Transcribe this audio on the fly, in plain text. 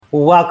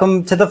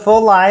Welcome to The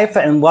Full Life,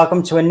 and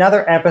welcome to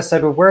another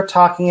episode where we're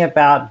talking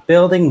about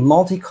building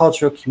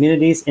multicultural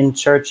communities in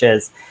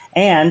churches,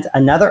 and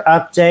another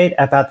update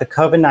about the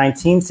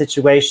COVID-19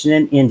 situation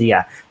in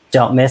India.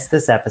 Don't miss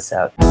this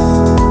episode.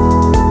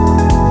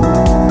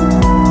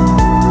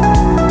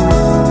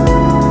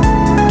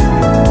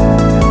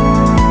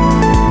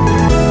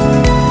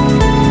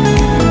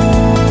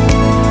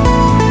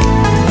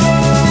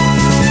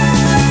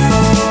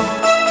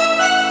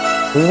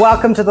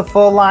 Welcome to The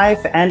Full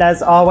Life, and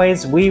as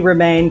always, we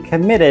remain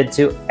committed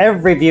to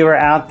every viewer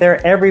out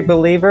there, every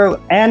believer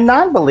and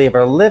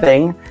non-believer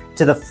living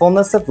to the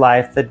fullness of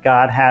life that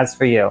God has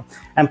for you.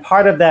 And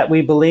part of that,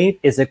 we believe,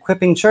 is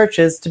equipping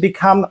churches to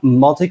become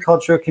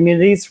multicultural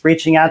communities,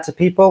 reaching out to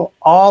people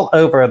all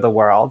over the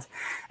world.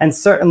 And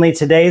certainly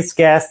today's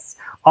guests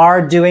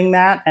are doing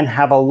that and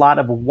have a lot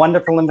of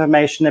wonderful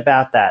information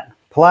about that.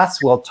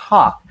 Plus, we'll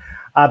talk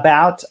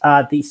about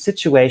the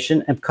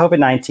situation of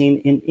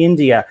COVID-19 in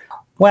India.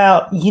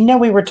 Well,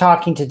 we were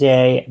talking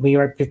today,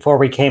 before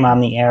we came on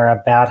the air,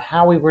 about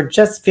how we were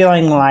just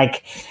feeling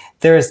like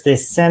there's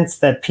this sense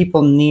that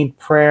people need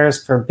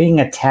prayers for being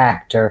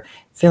attacked or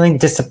feeling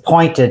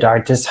disappointed or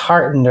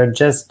disheartened or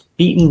just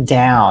beaten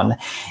down.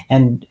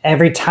 And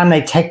every time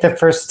they take the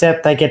first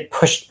step, they get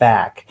pushed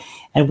back.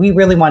 And we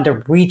really want to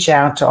reach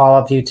out to all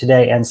of you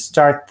today and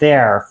start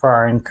there for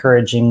our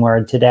encouraging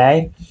word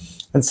today.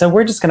 And so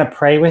we're just going to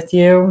pray with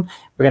you.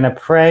 We're going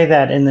to pray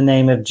that in the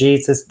name of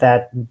Jesus,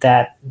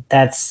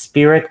 that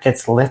spirit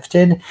gets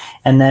lifted.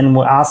 And then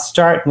I'll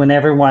start when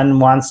everyone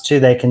wants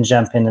to. They can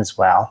jump in as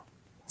well.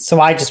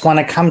 So I just want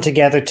to come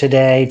together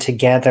today,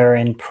 together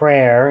in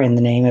prayer in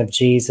the name of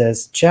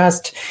Jesus,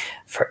 just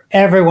for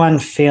everyone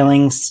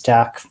feeling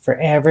stuck, for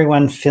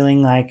everyone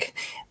feeling like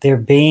they're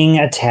being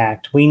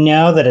attacked. We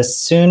know that as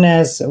soon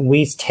as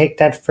we take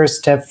that first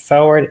step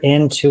forward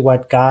into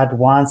what God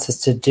wants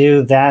us to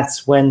do,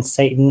 that's when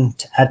Satan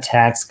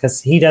attacks, because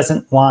he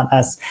doesn't want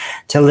us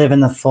to live in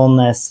the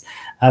fullness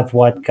of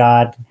what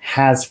God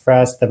has for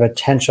us, the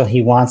potential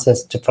he wants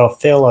us to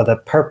fulfill, or the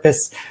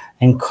purpose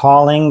and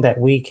calling that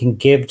we can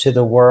give to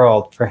the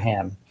world for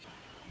him.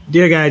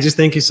 Dear God, I just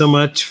thank you so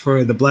much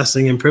for the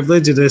blessing and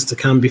privilege it is to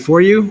come before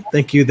you.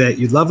 Thank you that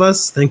you love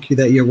us. Thank you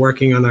that you're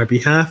working on our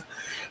behalf.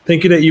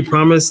 Thank you that you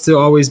promise to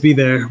always be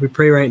there. We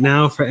pray right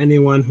now for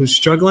anyone who's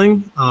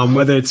struggling,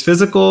 whether it's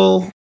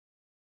physical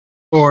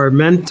or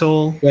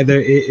mental, whether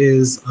it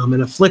is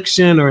an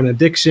affliction or an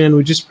addiction.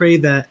 We just pray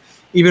that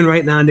even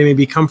right now they may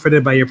be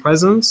comforted by your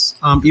presence.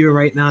 Even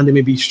right now they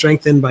may be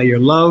strengthened by your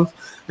love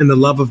and the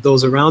love of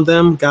those around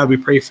them. God, we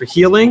pray for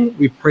healing.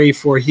 We pray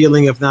for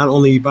healing of not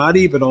only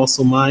body, but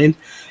also mind.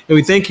 And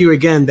we thank you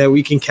again that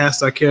we can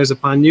cast our cares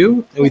upon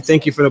you. And we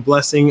thank you for the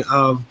blessing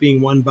of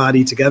being one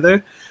body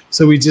together.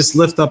 So we just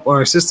lift up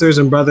our sisters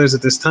and brothers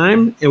at this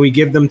time, and we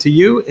give them to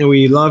you. And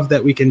we love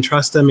that we can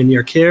trust them in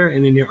your care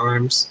and in your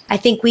arms. I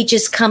think we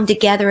just come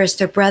together as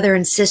their brother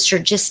and sister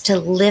just to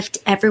lift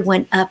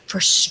everyone up for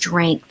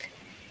strength.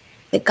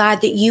 That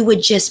God, that you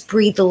would just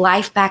breathe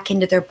life back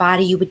into their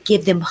body. You would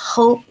give them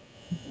hope.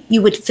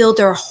 You would fill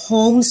their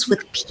homes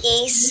with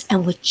peace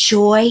and with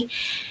joy.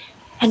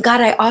 And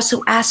God, I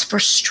also ask for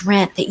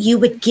strength, that you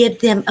would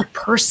give them a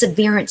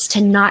perseverance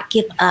to not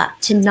give up,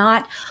 to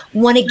not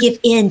want to give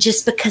in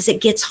just because it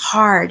gets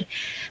hard,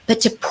 but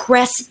to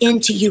press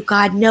into you,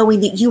 God, knowing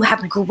that you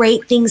have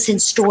great things in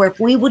store. If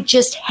we would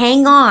just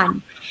hang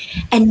on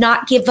and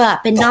not give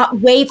up and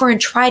not waver and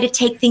try to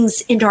take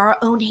things into our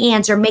own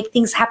hands or make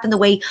things happen the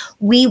way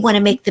we want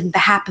to make them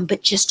happen,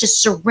 but just to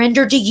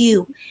surrender to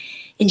you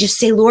and just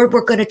say, Lord,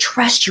 we're going to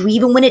trust you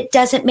even when it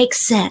doesn't make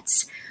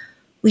sense.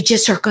 We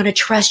just are going to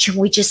trust you,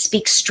 and we just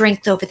speak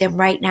strength over them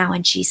right now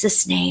in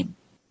Jesus' name.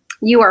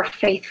 You are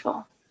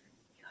faithful.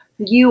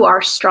 You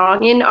are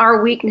strong. In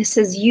our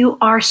weaknesses, you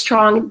are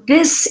strong.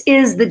 This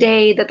is the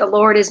day that the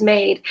Lord has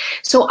made.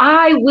 So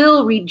I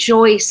will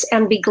rejoice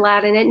and be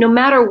glad in it. No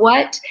matter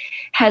what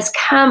has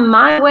come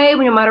my way,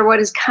 no matter what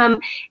has come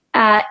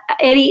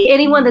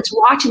anyone that's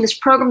watching this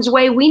program's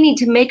way, we need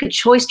to make a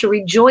choice to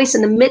rejoice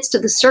in the midst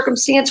of the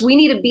circumstance. We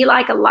need to be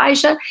like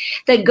Elijah,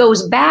 that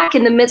goes back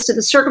in the midst of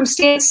the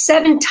circumstance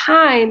 7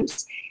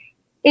 times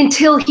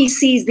until he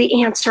sees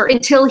the answer,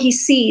 until he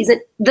sees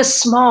the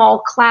small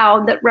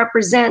cloud that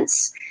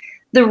represents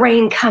the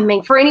rain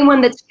coming. For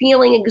anyone that's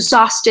feeling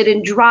exhausted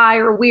and dry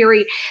or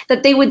weary,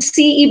 that they would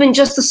see even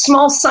just the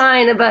small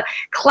sign of a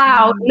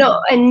cloud,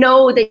 and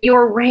know that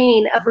your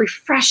rain of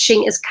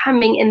refreshing is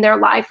coming in their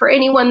life. For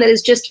anyone that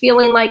is just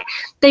feeling like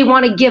they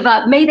want to give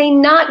up, may they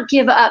not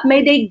give up.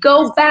 May they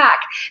go back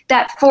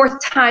that 4th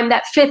time,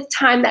 that 5th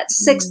time, that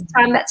 6th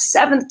time, that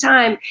 7th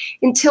time,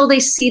 until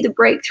they see the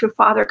breakthrough,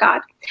 Father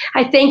God.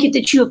 I thank you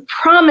that you have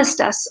promised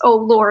us, oh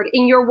Lord,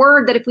 in your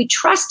word, that if we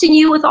trust in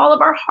you with all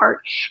of our heart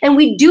and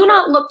we do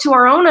not look to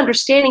our own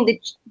understanding,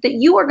 that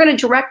you are going to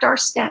direct our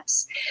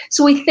steps.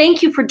 So we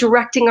thank you for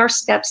directing our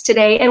steps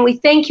today. And we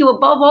thank you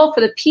above all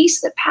for the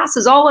peace that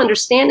passes all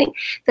understanding,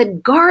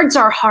 that guards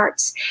our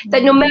hearts,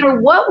 that no matter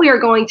what we are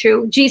going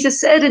through, Jesus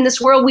said in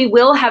this world we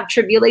will have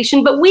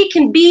tribulation, but we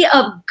can be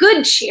of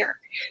good cheer.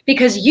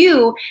 because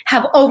you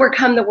have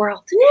overcome the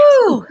world.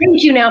 Woo!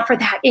 Thank you now for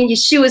that. In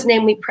Yeshua's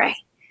name we pray.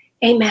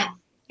 Amen.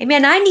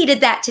 Amen. I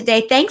needed that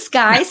today. Thanks,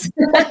 guys.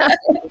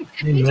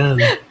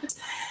 Amen.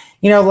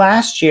 You know,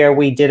 last year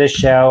we did a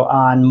show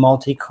on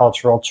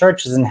multicultural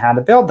churches and how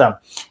to build them.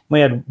 We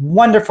had a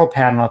wonderful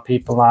panel of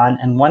people on,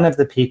 and one of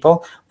the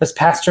people was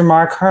Pastor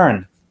Mark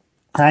Hearn.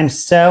 I'm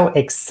so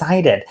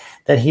excited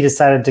that he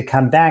decided to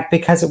come back,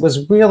 because it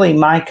was really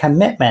my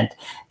commitment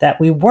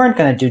that we weren't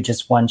going to do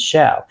just one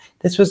show.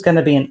 This was going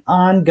to be an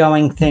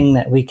ongoing thing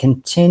that we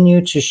continue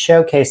to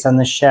showcase on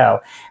the show,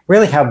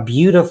 really how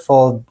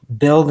beautiful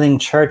building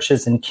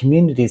churches and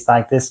communities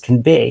like this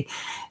can be.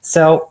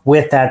 So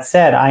with that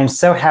said, I'm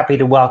so happy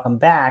to welcome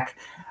back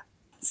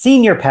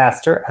Senior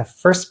Pastor of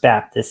First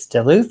Baptist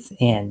Duluth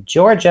in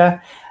Georgia,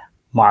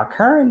 Mark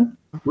Hearn.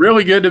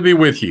 Really good to be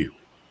with you.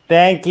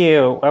 Thank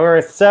you.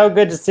 We're so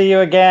good to see you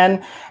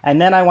again.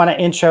 And then I want to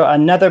intro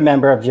another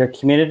member of your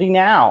community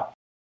now.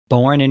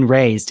 Born and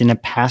raised in a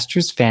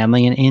pastor's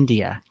family in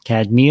India,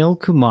 Kadmiel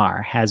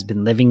Kumar has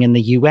been living in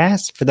the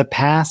U.S. for the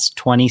past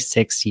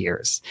 26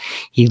 years.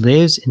 He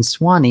lives in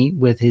Swanee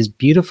with his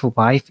beautiful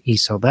wife,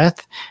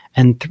 Isoleth,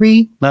 and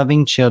 3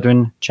 loving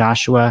children,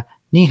 Joshua,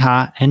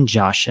 Neha, and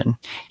Joshin.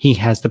 He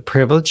has the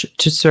privilege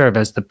to serve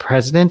as the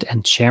president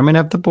and chairman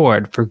of the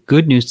board for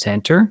Good News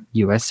Center,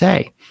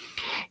 USA.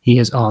 He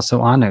is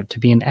also honored to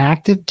be an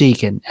active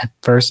deacon at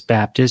First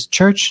Baptist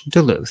Church,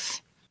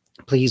 Duluth.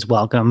 Please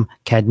welcome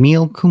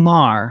Kadmiel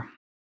Kumar.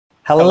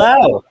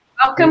 Hello.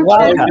 Welcome.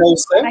 Hi,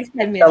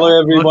 Kadmiel.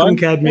 Hello, everyone. Welcome,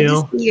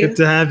 Kadmiel. Good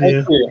to have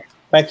you. Thank you.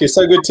 Thank you.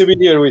 So good to be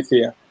here with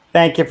you.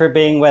 Thank you for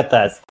being with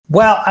us.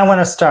 Well, I want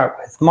to start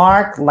with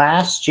Mark.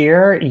 Last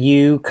year,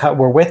 you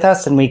were with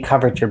us and we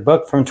covered your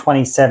book from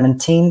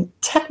 2017,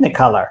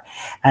 Technicolor.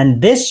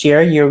 And this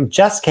year, you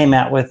just came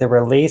out with the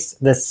release,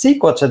 the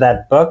sequel to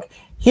that book,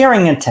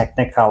 Hearing in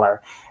Technicolor.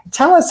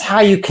 Tell us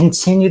how you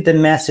continued the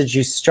message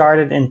you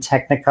started in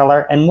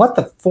Technicolor and what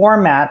the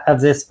format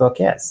of this book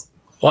is.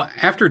 Well,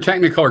 after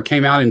Technicolor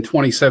came out in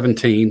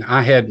 2017,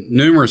 I had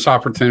numerous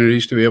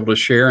opportunities to be able to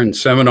share in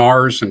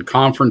seminars and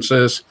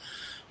conferences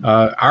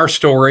our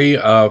story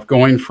of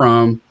going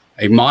from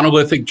a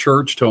monolithic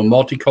church to a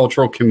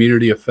multicultural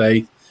community of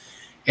faith.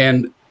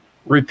 And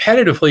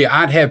repetitively,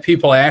 I'd have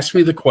people ask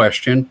me the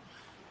question,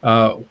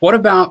 what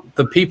about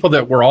the people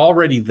that were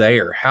already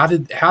there? How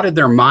did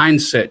their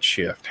mindset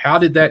shift? How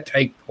did that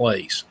take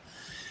place?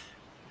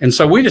 And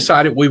so we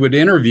decided we would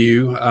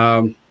interview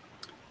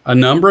a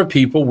number of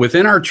people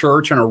within our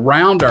church and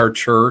around our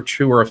church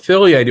who are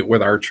affiliated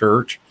with our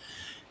church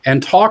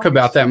and talk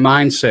about that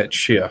mindset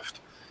shift.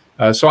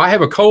 So I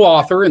have a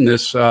co-author in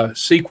this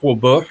sequel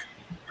book.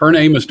 Her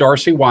name is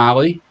Darcy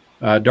Wiley.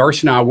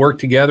 Darcy and I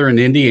worked together in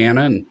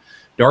Indiana, and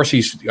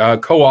Darcy's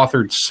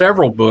co-authored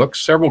several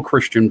books, several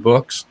Christian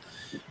books.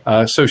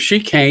 So she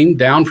came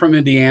down from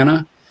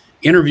Indiana,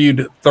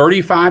 interviewed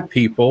 35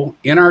 people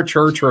in our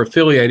church or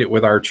affiliated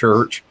with our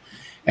church,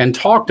 and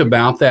talked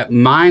about that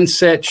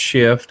mindset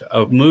shift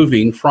of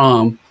moving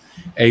from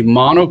a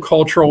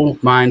monocultural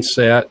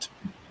mindset,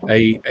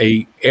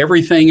 a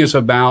everything is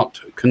about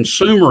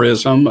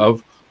consumerism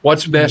of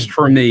what's best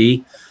for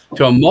me,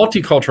 to a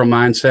multicultural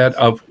mindset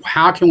of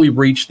how can we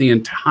reach the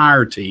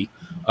entirety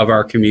of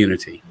our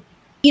community.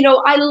 You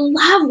know, I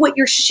love what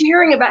you're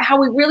sharing about how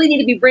we really need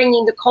to be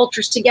bringing the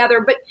cultures together,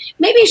 but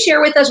maybe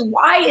share with us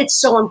why it's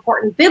so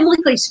important,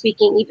 biblically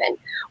speaking even,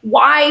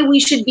 why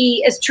we should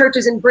be as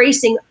churches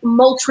embracing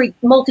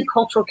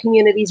multicultural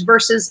communities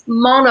versus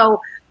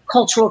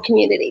monocultural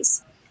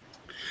communities.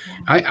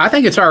 I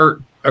think it's a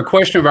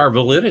question of our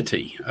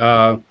validity.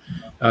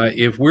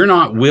 If we're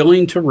not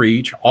willing to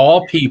reach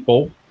all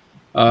people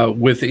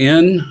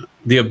within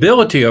the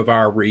ability of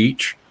our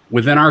reach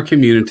within our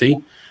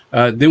community,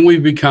 then we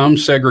become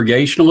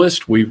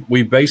segregationist.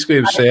 We basically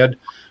have said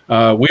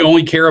we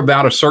only care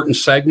about a certain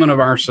segment of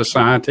our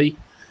society.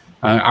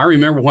 I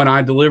remember when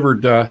I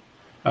delivered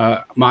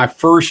my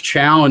first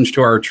challenge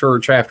to our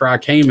church after I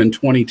came in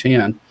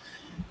 2010.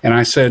 And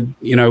I said,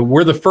 you know,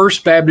 we're the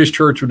First Baptist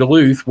Church of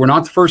Duluth. We're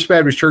not the First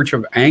Baptist Church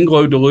of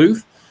Anglo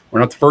Duluth. We're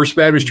not the First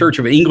Baptist Church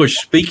of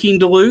English-speaking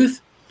Duluth.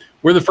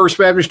 We're the First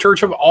Baptist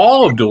Church of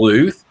all of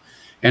Duluth.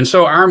 And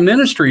so our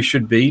ministry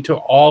should be to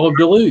all of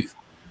Duluth.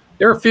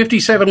 There are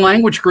 57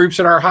 language groups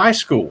at our high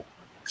school.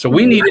 So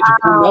we needed to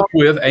come up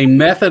with a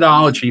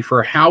methodology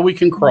for how we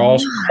can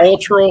cross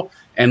cultural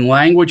and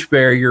language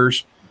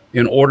barriers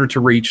in order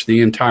to reach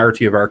the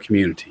entirety of our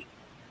community.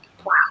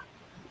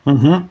 Wow.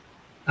 Mm-hmm.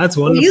 That's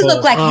wonderful. You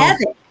look like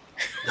heaven.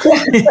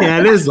 Yeah,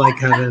 it is like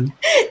heaven.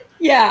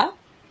 Yeah.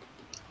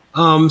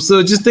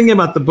 So just thinking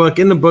about the book,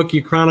 in the book,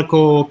 you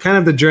chronicle kind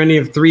of the journey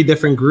of 3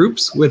 different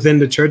groups within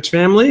the church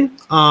family.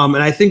 And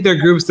I think they're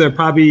groups that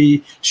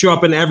probably show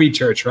up in every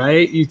church,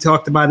 right? You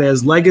talked about it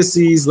as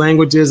legacies,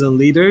 languages, and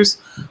leaders.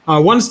 I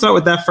want to start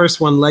with that first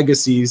one,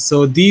 legacies.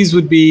 So these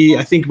would be,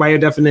 I think by your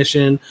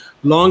definition,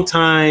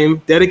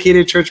 longtime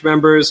dedicated church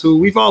members who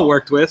we've all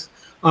worked with.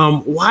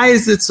 Why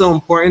is it so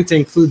important to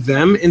include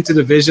them into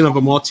the vision of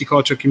a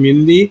multicultural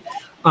community?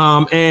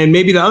 And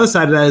maybe the other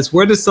side of that is,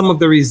 where does some of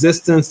the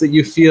resistance that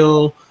you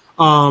feel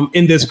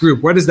in this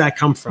group? Where does that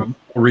come from?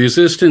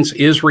 Resistance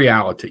is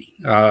reality.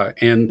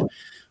 And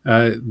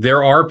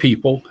there are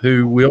people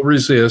who will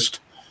resist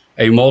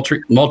a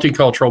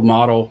multicultural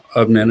model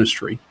of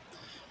ministry.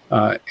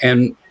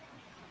 And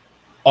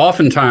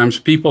oftentimes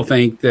people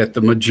think that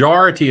the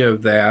majority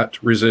of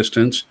that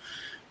resistance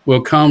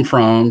will come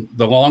from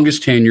the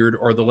longest tenured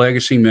or the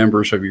legacy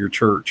members of your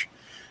church.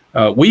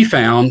 We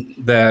found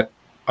that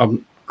a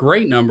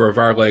great number of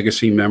our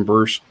legacy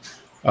members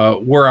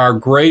were our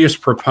greatest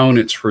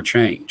proponents for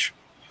change.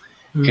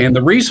 And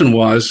the reason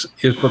is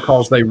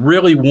because they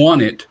really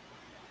wanted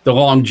the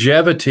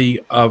longevity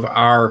of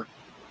our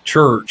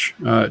church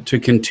to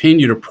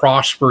continue to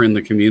prosper in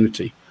the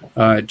community.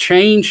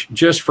 Change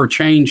just for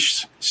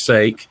change's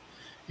sake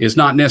is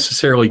not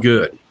necessarily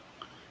good.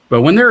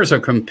 But when there is a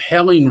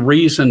compelling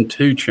reason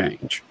to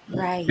change,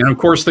 Right. and of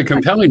course the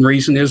compelling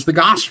reason is the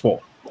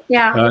gospel,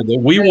 that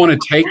we want to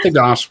take the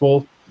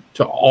gospel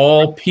to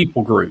all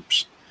people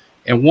groups.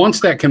 And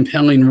once that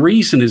compelling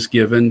reason is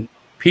given,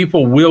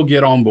 people will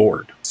get on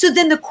board. So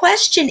then the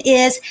question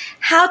is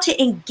how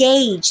to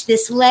engage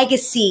this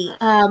legacy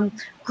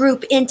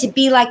group and to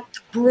be like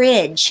the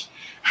bridge.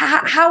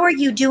 How are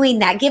you doing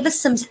that? Give us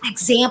some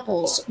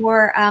examples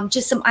or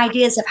just some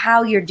ideas of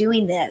how you're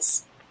doing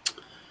this.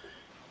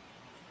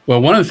 Well,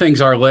 one of the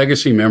things our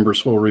legacy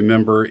members will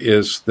remember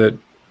is that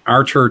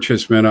our church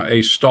has been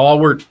a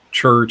stalwart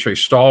church, a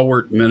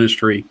stalwart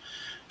ministry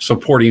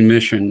supporting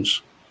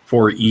missions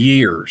for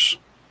years,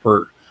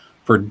 for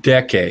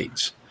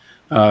decades.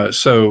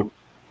 So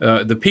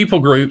the people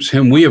groups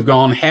whom we have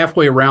gone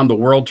halfway around the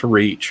world to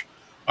reach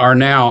are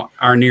now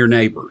our near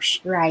neighbors.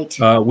 Right.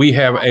 We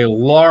have a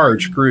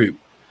large group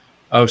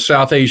of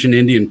South Asian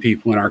Indian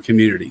people in our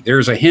community.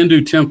 There's a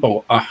Hindu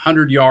temple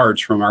 100 yards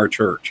from our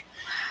church.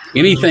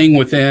 Anything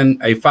within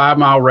a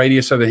 5-mile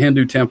radius of a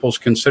Hindu temple is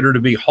considered to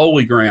be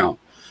holy ground.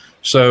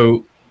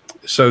 So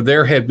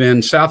there have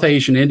been South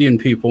Asian Indian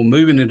people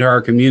moving into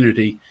our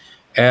community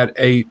at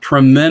a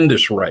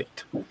tremendous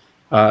rate.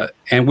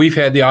 And we've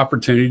had the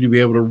opportunity to be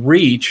able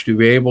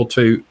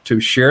to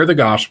share the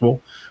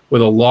gospel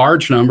with a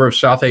large number of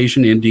South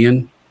Asian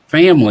Indian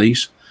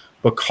families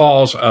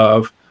because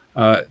of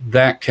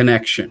that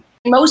connection.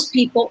 Most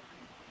people,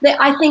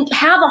 I think,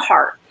 have a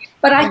heart.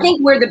 But I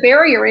think where the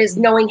barrier is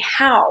knowing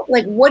how.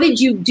 Like, what did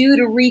you do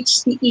to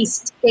reach the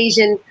East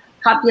Asian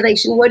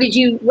population? How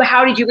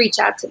did you reach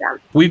out to them?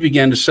 We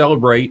began to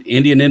celebrate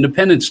Indian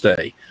Independence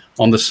Day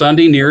on the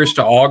Sunday nearest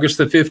to August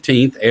the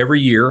 15th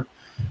every year.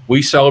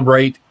 We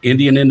celebrate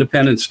Indian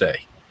Independence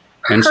Day.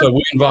 And so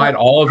we invite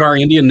all of our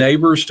Indian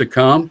neighbors to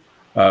come.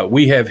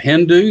 We have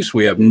Hindus,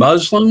 we have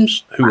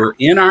Muslims who are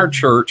in our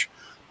church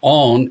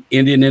on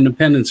Indian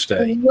Independence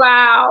Day.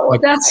 Wow,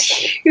 that's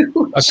huge.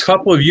 A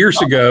couple of years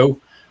ago,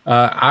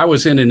 I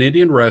was in an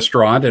Indian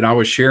restaurant and I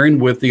was sharing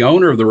with the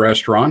owner of the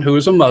restaurant, who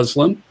is a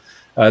Muslim,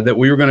 that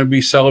we were going to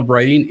be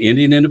celebrating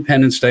Indian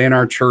Independence Day in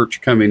our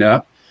church coming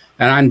up.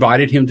 And I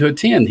invited him to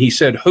attend. He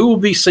said, "Who will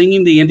be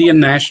singing the Indian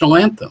national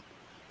anthem?"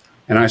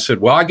 And I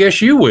said, "Well, I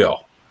guess you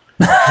will."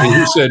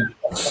 And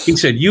he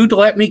said, "You'd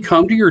let me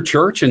come to your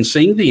church and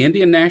sing the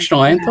Indian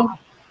national anthem?" Wow.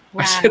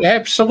 I said,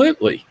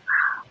 "Absolutely."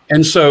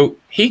 And so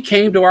he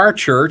came to our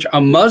church,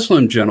 a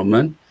Muslim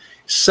gentleman,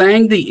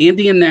 sang the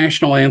Indian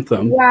national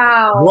anthem,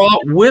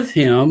 brought with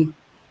him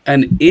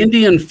an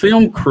Indian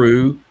film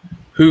crew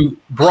who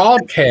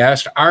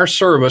broadcast our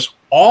service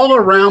all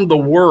around the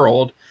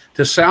world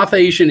to South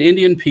Asian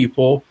Indian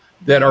people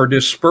that are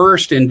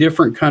dispersed in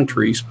different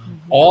countries,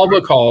 all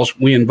because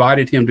we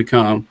invited him to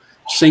come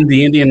sing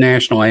the Indian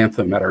national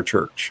anthem at our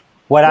church.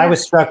 What I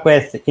was struck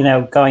with,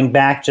 going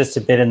back just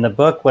a bit in the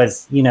book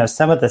was,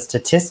 some of the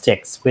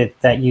statistics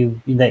that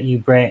you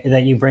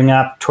bring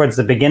up towards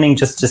the beginning,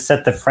 just to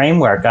set the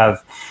framework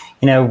of,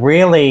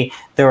 really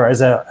there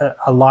is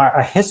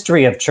a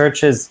history of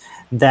churches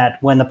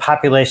that when the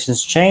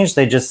populations change,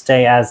 they just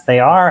stay as they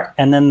are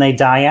and then they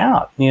die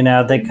out,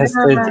 because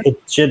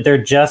they're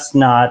just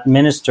not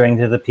ministering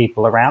to the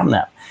people around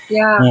them.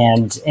 Yeah.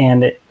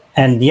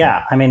 And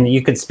yeah, I mean,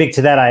 you could speak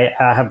to that. I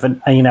have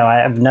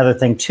another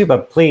thing too,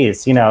 but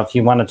please, if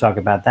you want to talk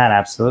about that,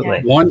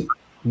 absolutely.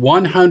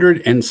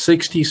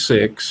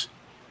 166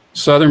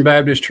 Southern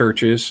Baptist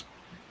churches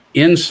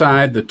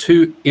inside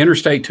the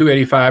Interstate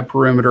 285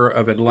 perimeter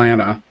of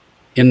Atlanta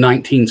in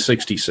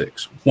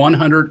 1966.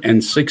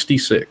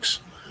 166.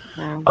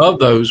 Wow. Of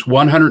those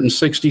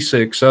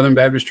 166 Southern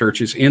Baptist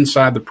churches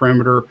inside the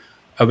perimeter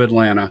of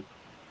Atlanta,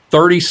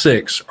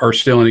 36 are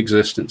still in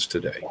existence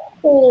today.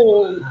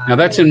 Now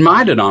that's in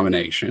my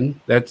denomination.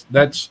 That's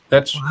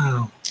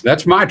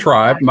my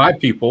tribe, my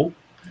people.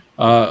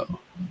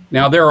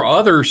 Now there are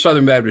other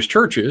Southern Baptist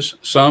churches,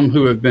 some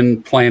who have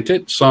been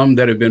planted, some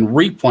that have been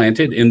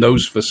replanted in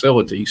those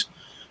facilities,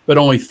 but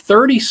only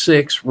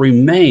 36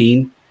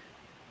 remain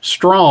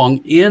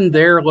strong in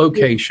their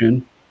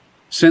location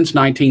since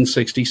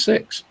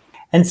 1966.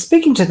 And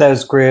speaking to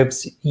those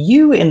groups,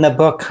 you in the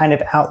book kind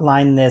of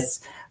outline this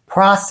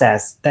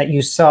process that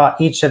you saw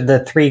each of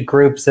the three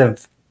groups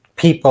of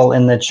people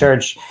in the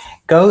church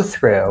go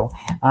through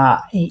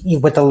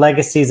with the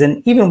legacies,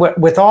 and even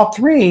with all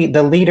three,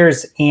 the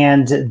leaders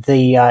and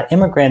the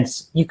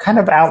immigrants, you kind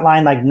of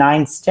outline like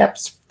 9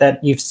 steps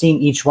that you've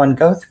seen each one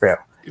go through.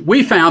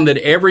 We found that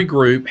every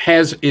group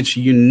has its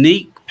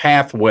unique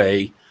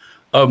pathway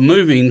of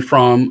moving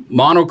from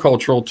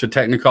monocultural to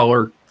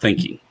technicolor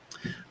thinking.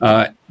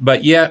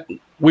 But yet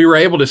we were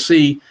able to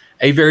see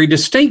a very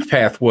distinct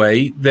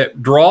pathway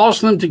that draws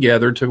them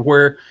together to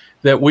where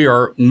that we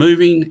are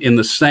moving in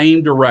the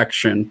same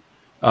direction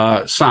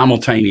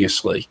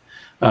simultaneously.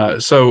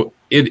 So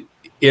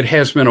it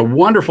has been a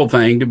wonderful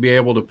thing to be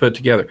able to put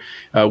together.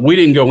 We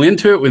didn't go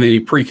into it with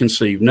any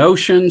preconceived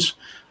notions,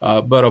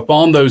 but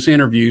upon those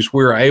interviews,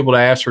 we were able to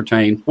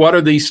ascertain what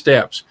are these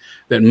steps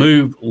that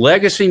move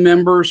legacy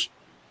members,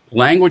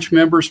 language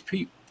members,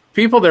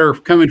 people that are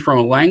coming from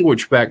a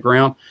language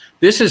background.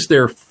 This is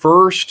their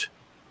first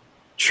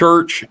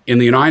church in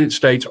the United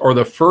States, or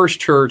the first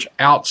church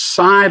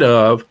outside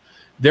of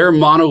their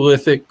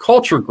monolithic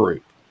culture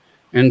group.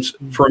 And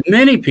for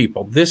many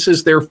people, this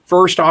is their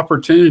first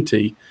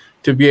opportunity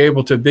to be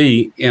able to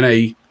be in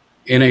a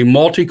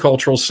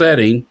multicultural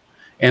setting,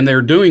 and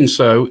they're doing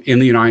so in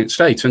the United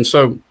States. And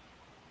so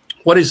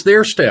what is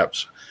their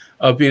steps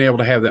of being able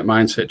to have that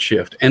mindset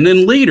shift? And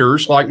then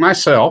leaders like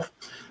myself,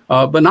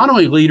 but not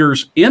only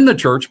leaders in the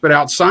church, but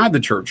outside the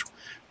church.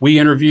 We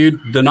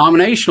interviewed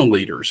denominational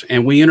leaders,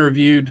 and we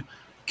interviewed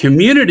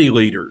community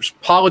leaders,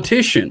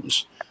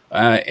 politicians,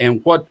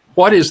 and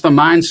what is the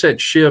mindset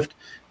shift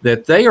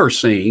that they are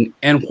seeing,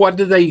 and what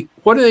do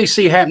they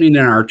see happening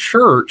in our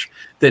church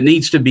that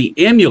needs to be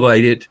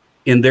emulated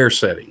in their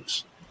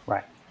settings?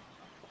 Right.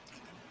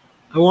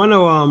 I want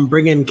to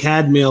bring in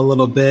Kadmiel a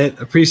little bit.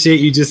 Appreciate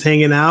you just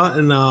hanging out,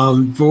 and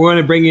we want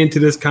to bring you into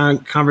this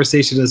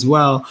conversation as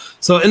well.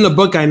 So in the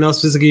book, I know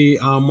specifically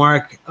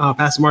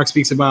Pastor Mark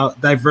speaks about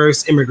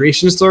diverse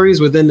immigration stories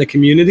within the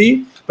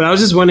community. But I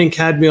was just wondering,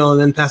 Kadmiel, and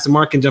then Pastor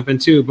Mark can jump in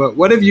too, but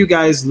what have you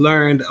guys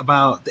learned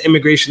about the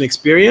immigration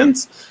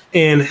experience,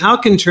 and how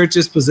can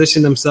churches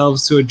position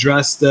themselves to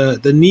address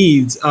the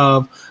needs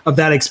of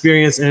that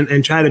experience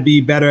and try to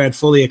be better at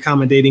fully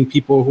accommodating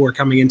people who are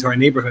coming into our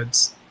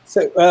neighborhoods?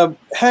 So,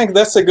 Hank,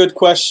 that's a good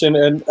question.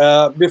 And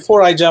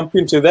before I jump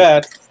into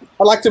that,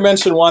 I'd like to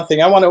mention one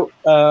thing. I want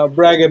to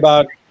brag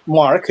about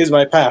Mark. He's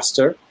my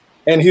pastor,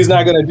 and he's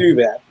not going to do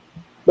that.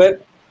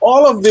 But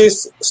all of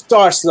this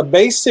starts, the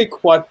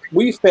basic what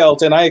we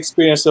felt and I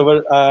experienced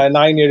over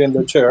 9 years in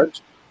the church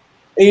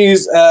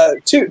is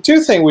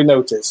two things we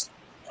noticed: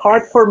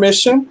 heart for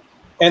mission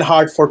and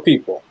heart for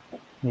people.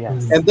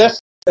 Yes. And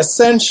that's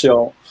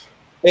essential.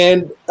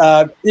 And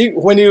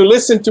when you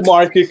listen to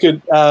Mark, you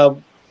could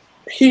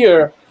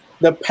hear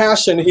the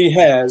passion he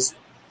has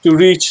to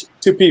reach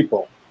to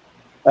people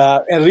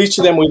and reach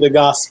them with the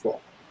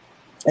gospel.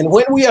 And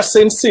when we are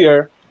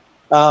sincere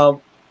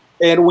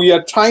and we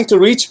are trying to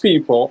reach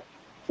people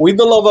with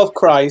the love of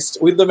Christ,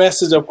 with the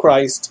message of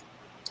Christ,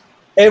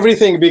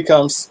 everything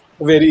becomes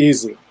very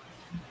easy.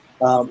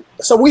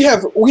 So we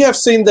have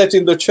seen that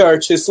in the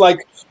church. It's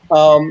like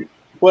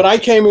when I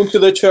came into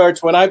the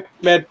church, when I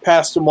met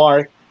Pastor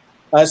Mark,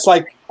 it's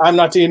like I'm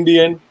not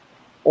Indian,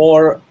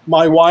 or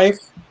my wife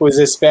who is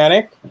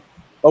Hispanic,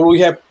 or we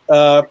have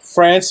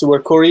friends who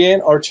are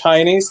Korean or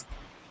Chinese.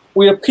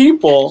 We are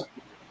people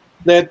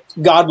that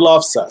God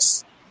loves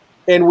us.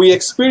 And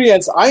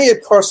I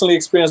had personally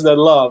experienced that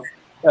love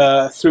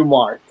through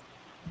Mark.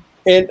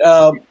 And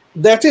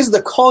that is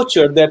the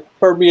culture that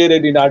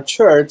permeated in our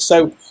church.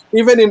 So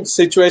even in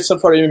situation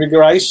for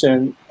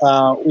immigration,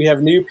 we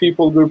have new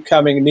people group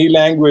coming, new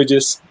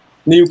languages,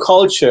 new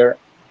culture.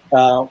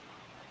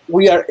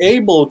 We are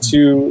able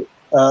to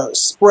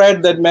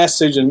spread that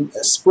message and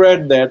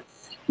spread that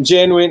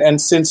genuine and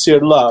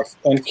sincere love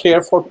and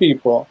care for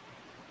people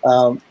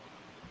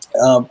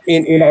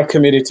in our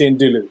community in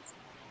Duluth.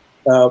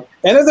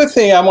 Another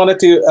thing I wanted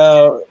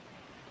to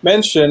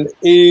mention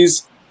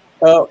is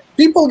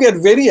people get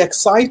very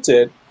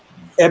excited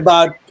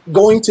about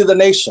going to the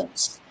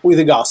nations with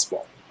the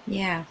gospel.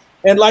 Yeah.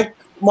 And like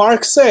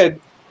Mark said,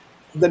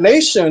 the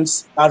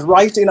nations are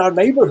right in our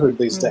neighborhood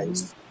these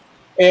days.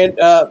 And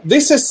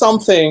this is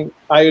something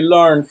I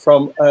learned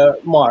from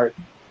Mark.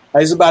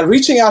 It's about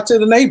reaching out to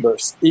the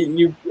neighbors.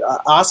 You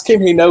ask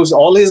him, he knows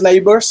all his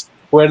neighbors,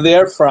 where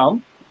they're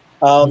from.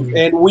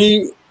 And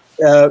we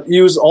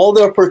use all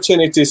the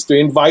opportunities to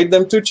invite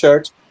them to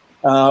church,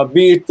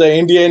 be it the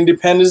India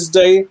Independence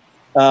Day,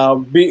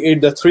 be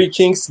it the Three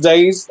Kings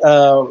Days,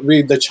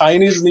 with the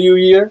Chinese New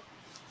Year.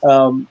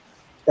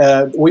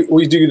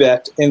 We do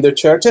that in the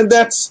church. And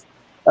that's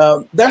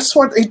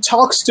what it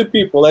talks to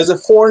people. As a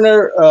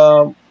foreigner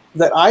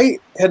that I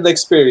had the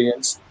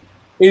experience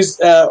is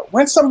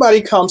when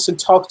somebody comes and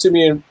talks to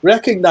me and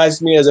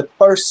recognize me as a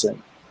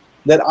person,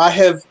 that I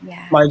have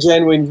my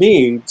genuine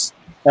needs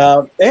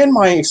and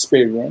my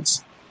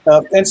experience,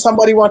 and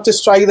somebody wants to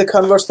strike the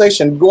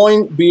conversation,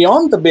 going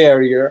beyond the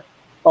barrier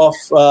of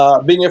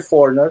being a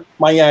foreigner,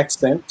 my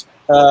accent,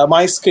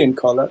 my skin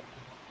color,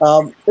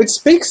 it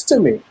speaks to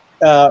me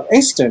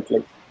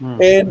instantly.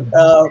 And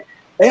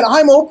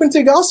I'm open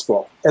to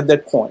gospel at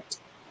that point.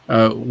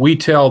 we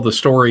tell the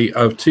story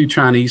of two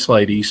Chinese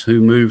ladies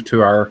who moved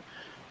to our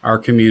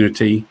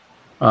community.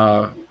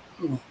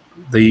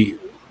 The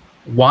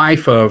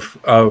wife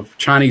of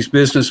Chinese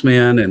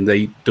businessmen, and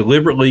they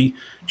deliberately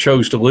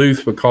chose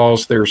Duluth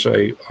because there's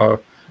a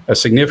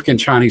significant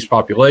Chinese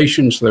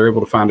population, so they're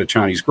able to find a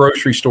Chinese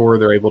grocery store.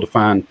 They're able to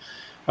find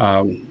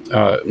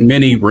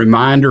many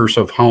reminders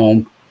of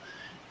home,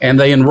 and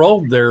they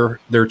enrolled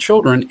their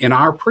children in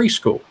our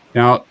preschool.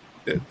 Now,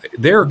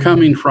 they're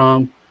coming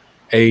from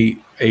a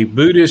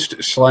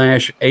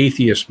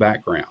Buddhist/atheist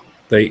background.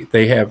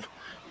 They have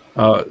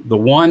the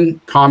one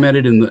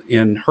commented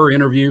in her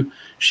interview,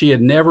 she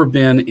had never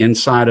been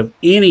inside of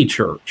any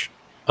church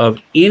of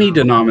any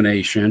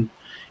denomination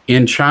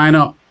in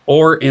China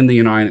or in the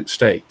United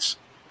States.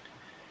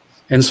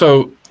 And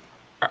so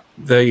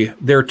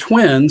they're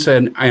twins,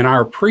 and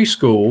our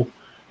preschool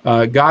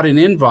got an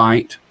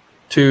invite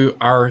to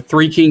our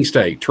Three Kings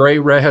Day, Tres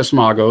Reyes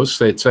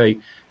Magos. It's a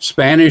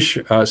Spanish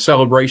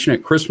celebration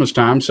at Christmas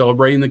time,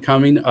 celebrating the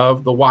coming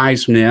of the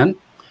wise men.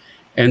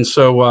 And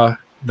so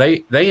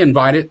they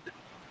invited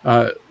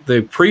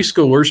the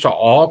preschoolers to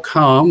all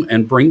come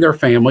and bring their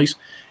families,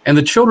 and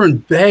the children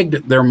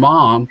begged their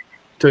mom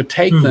to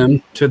take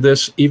them to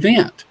this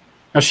event.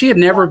 Now, she had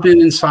never been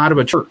inside of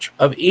a church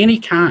of any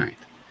kind.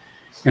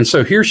 And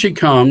so here she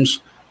comes,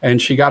 and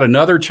she got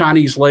another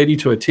Chinese lady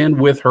to attend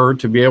with her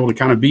to be able to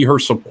kind of be her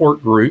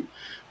support group,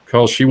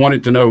 because she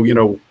wanted to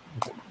know,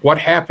 what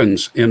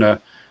happens in an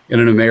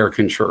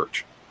American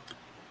church.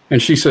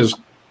 And she says,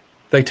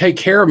 they take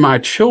care of my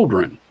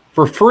children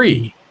for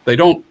free. They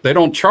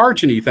don't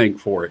charge anything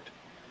for it.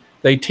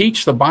 They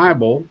teach the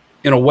Bible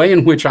in a way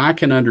in which I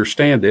can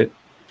understand it.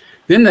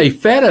 Then they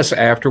fed us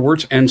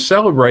afterwards and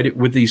celebrated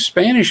with these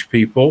Spanish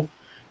people,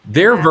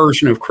 their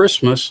version of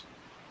Christmas.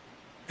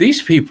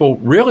 These people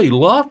really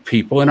love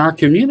people in our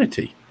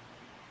community.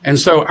 And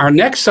so our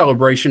next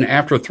celebration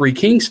after Three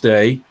Kings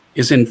Day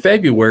is in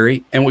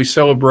February, and we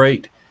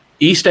celebrate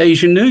East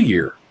Asian New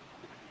Year.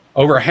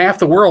 Over half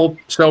the world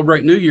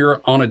celebrate New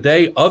Year on a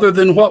day other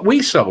than what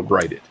we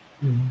celebrated.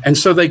 And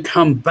so they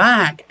come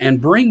back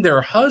and bring their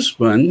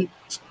husbands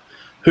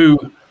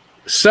who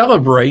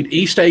celebrate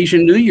East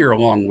Asian New Year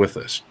along with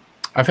us.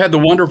 I've had the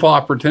wonderful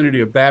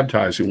opportunity of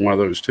baptizing one of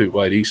those two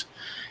ladies,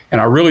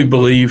 and I really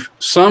believe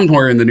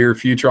somewhere in the near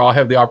future I'll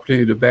have the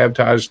opportunity to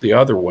baptize the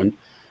other one,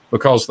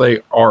 because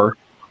they are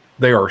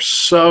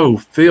so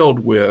filled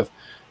with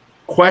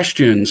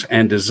questions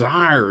and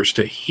desires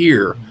to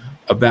hear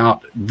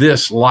about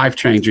this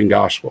life-changing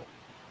gospel.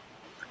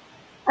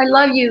 I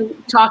love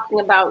you talking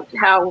about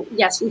how,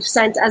 yes,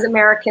 as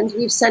Americans,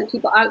 we've sent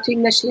people out to be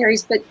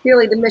missionaries, but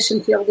really the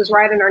mission field is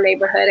right in our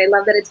neighborhood. I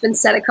love that it's been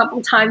said a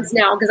couple times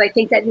now, because I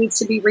think that needs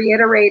to be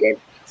reiterated.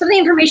 Some of the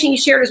information you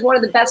shared is one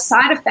of the best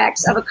side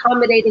effects of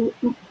accommodating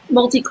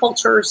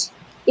multicultures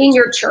in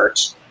your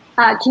church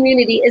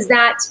community is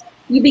that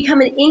you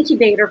become an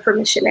incubator for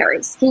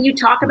missionaries. Can you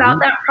talk about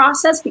that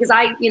process? Because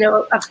I,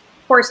 of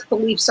course,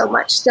 believe so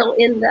much still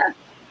in the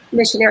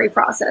missionary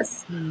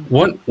process.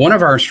 One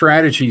of our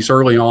strategies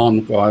early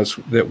on was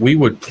that we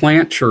would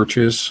plant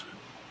churches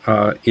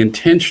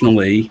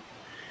intentionally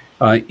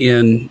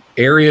in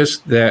areas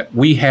that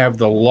we have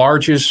the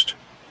largest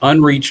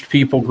unreached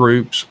people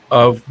groups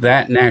of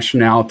that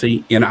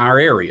nationality in our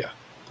area.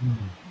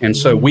 And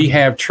so we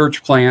have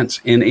church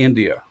plants in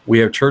India, we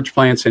have church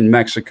plants in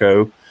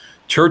Mexico,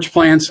 church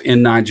plants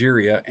in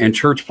Nigeria, and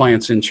church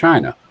plants in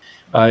China.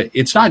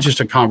 It's not just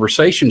a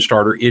conversation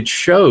starter, it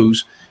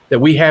shows that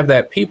we have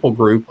that people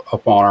group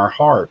upon our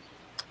heart.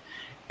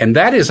 And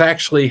that is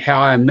actually how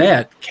I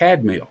met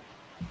Kadmiel.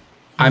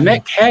 I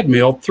met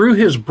Kadmiel through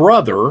his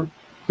brother,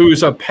 who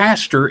is a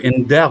pastor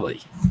in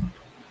Delhi.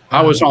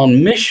 I was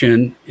on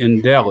mission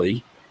in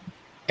Delhi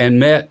and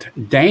met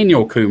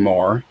Daniel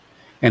Kumar,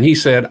 and he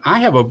said, I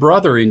have a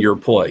brother in your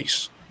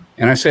place.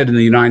 And I said, in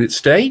the United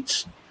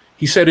States?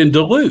 He said, in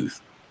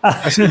Duluth.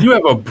 I said, you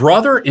have a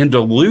brother in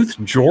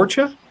Duluth,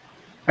 Georgia?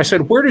 I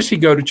said, where does he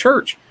go to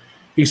church?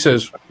 He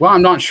says, well,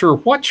 I'm not sure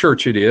what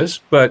church it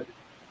is, but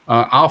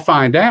I'll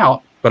find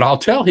out, but I'll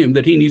tell him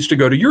that he needs to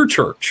go to your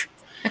church.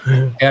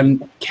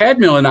 And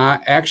Kadmiel and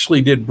I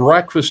actually did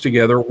breakfast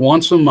together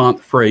once a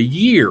month for a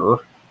year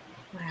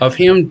of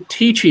him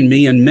teaching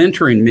me and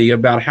mentoring me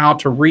about how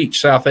to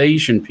reach South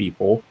Asian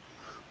people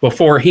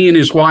before he and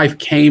his wife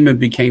came and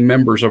became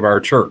members of our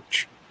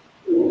church.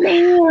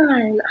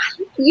 Man,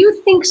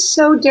 you think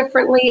so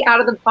differently out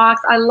of the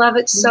box. I love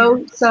it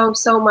so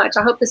much.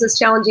 I hope this is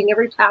challenging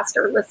every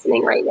pastor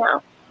listening right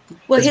now.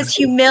 Well, his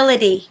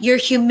humility, your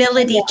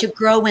humility to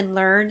grow and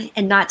learn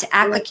and not to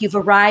act like you've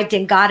arrived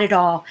and got it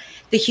all.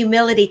 The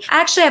humility.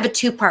 I actually have a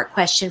two-part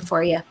question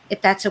for you,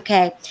 if that's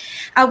okay.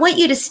 I want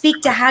you to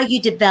speak to how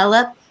you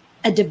develop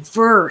a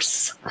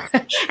diverse,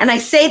 and I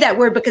say that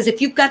word because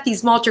if you've got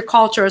these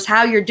multicultures,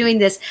 how you're doing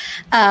this,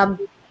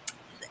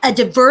 a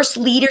diverse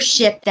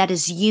leadership that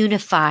is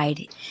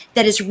unified,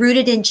 that is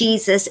rooted in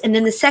Jesus. And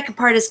then the second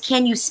part is,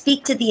 can you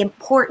speak to the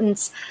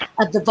importance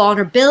of the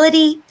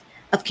vulnerability,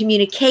 of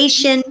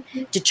communication,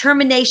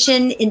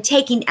 determination in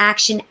taking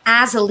action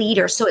as a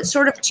leader. So it's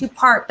sort of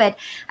two-part, but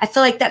I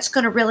feel like that's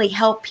going to really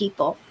help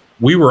people.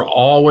 We were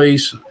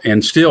always,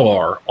 and still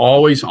are,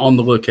 always on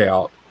the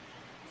lookout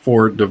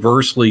for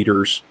diverse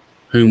leaders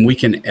whom we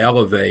can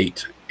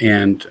elevate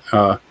and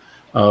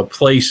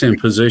place in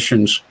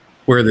positions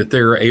where that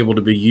they're able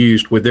to be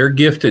used with their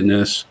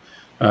giftedness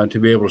to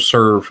be able to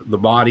serve the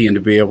body and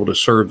to be able to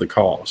serve the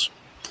cause.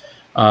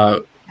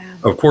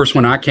 Of course,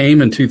 when I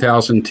came in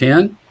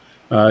 2010,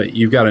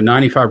 you've got a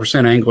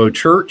 95% Anglo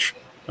church.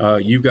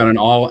 You've got an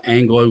all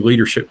Anglo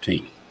leadership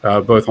team,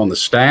 both on the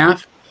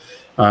staff,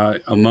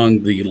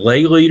 among the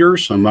lay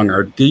leaders, among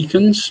our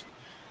deacons.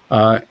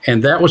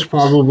 And that was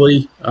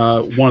probably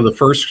one of the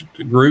first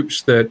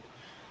groups that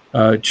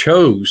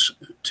chose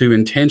to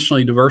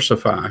intentionally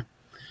diversify.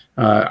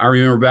 I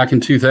remember back in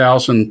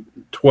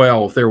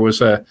 2012, there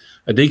was a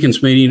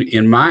deacons meeting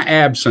in my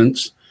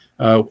absence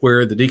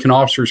where the deacon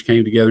officers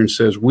came together and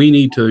says, we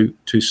need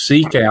to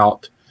seek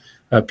out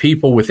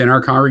people within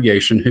our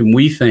congregation whom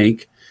we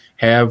think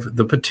have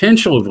the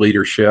potential of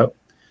leadership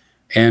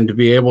and to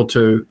be able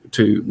to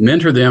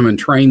mentor them and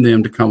train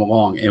them to come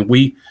along. And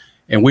we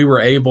were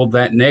able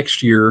that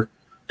next year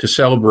to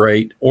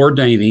celebrate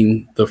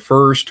ordaining the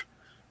first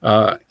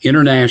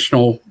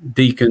international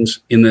deacons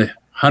in the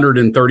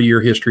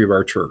 130-year history of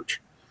our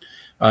church.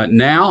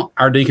 Now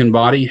our deacon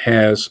body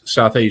has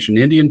South Asian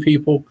Indian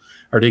people.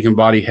 Our deacon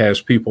body has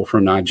people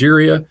from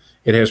Nigeria.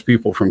 It has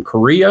people from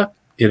Korea.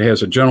 It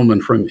has a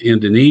gentleman from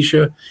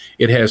Indonesia.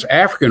 It has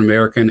African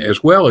American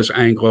as well as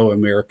Anglo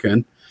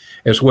American,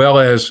 as well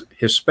as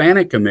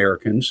Hispanic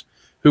Americans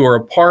who are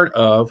a part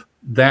of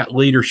that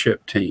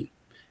leadership team.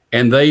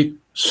 And they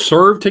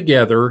serve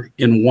together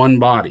in one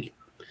body.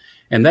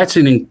 And that's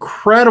an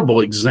incredible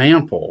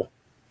example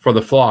for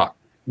the flock.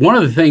 One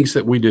of the things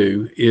that we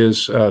do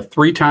is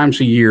 3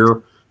 times a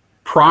year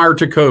prior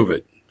to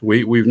COVID.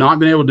 We've not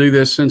been able to do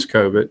this since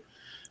COVID,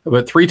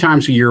 but 3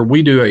 times a year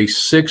we do a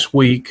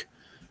 6-week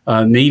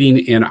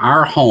meeting in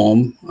our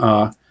home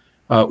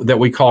that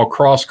we call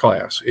cross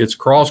class. It's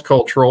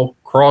cross-cultural,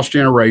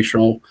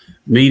 cross-generational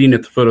meeting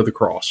at the foot of the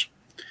cross.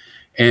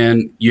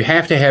 And you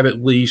have to have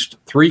at least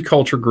 3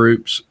 culture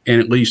groups and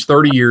at least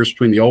 30 years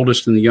between the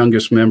oldest and the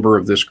youngest member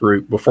of this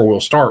group before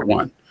we'll start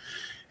one.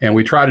 And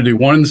we try to do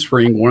one in the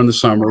spring, one in the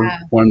summer,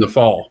 one in the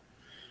fall.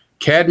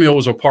 Kadmiel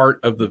was a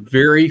part of the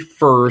very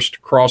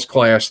first cross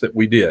class that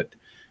we did.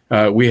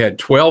 We had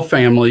 12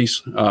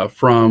 families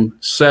from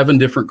 7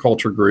 different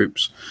culture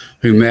groups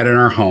who met in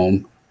our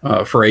home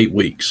for 8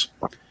 weeks.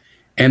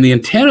 And the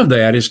intent of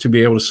that is to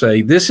be able to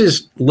say, this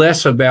is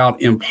less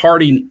about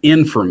imparting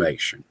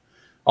information.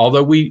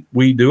 Although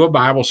we do a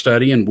Bible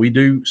study and we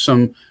do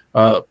some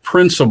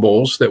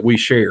principles that we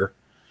share,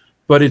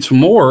 but it's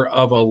more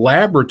of a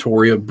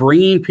laboratory of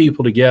bringing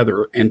people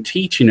together and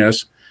teaching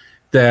us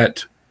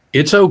that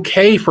it's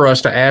okay for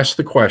us to ask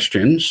the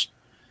questions,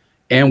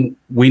 and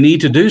we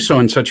need to do so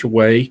in such a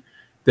way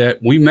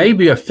that we may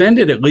be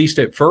offended at least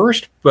at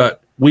first,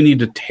 but we need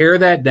to tear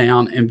that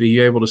down and be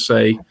able to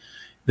say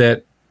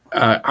that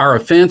our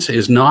offense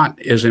is not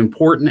as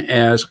important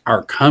as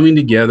our coming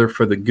together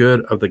for the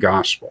good of the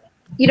gospel.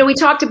 You know, we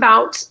talked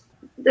about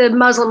the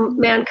Muslim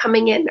man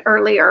coming in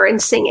earlier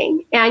and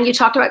singing, and you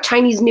talked about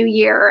Chinese New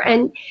Year.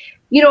 And,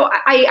 you know,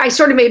 I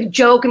sort of made a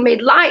joke and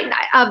made light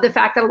of the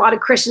fact that a lot of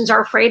Christians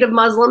are afraid of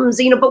Muslims,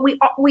 you know, but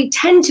we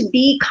tend to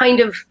be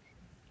kind of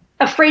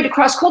afraid of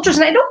cross cultures.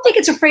 And I don't think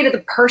it's afraid of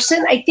the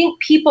person. I think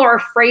people are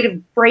afraid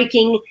of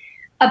breaking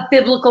a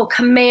biblical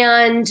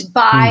command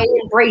by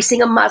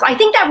embracing a Muslim. I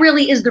think that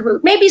really is the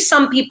root. Maybe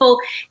some people,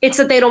 it's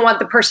that they don't want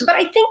the person, but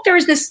I think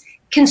there's this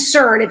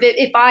concern.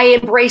 If I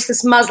embrace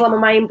this Muslim,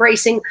 am I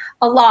embracing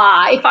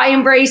Allah? If I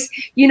embrace,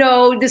 you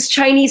know, this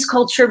Chinese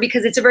culture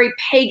because it's a very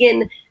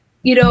pagan,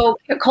 you know,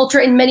 culture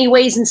in many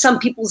ways in some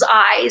people's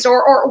eyes,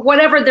 or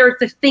whatever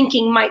the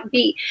thinking might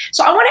be.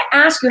 So I want to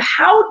ask you,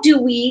 how do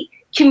we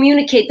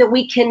communicate that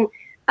we can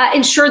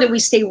ensure that we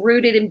stay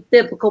rooted in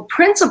biblical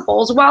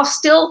principles while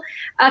still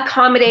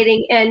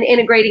accommodating and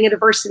integrating a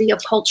diversity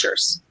of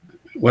cultures?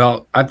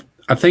 Well,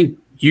 I think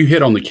you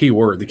hit on the key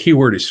word. The key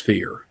word is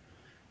fear.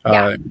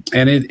 Yeah.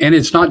 And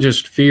it's not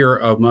just fear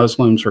of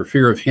Muslims or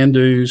fear of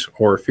Hindus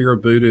or fear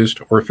of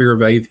Buddhists or fear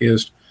of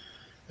atheists.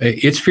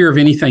 It's fear of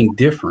anything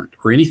different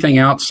or anything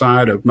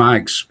outside of my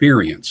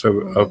experience,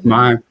 of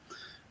my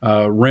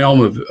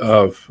realm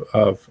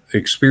of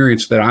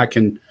experience that I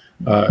can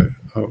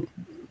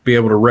be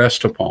able to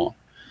rest upon.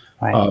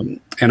 Right.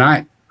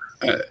 And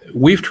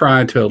we've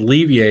tried to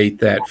alleviate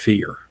that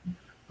fear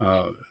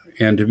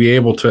and to be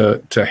able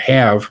to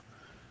have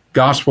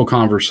gospel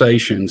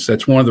conversations.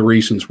 That's one of the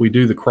reasons we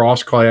do the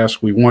cross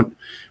class. We want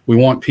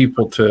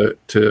people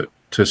to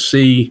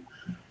see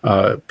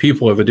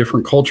people of a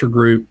different culture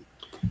group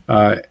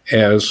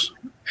as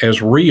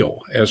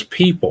real, as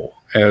people,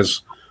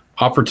 as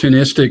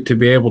opportunistic to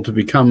be able to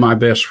become my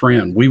best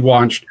friend. We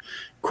watched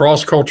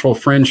cross-cultural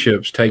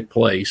friendships take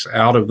place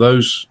out of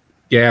those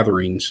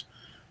gatherings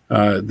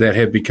that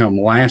have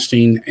become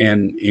lasting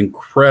and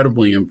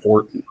incredibly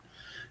important.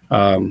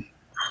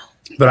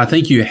 But I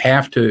think you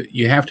have to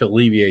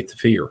alleviate the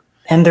fear.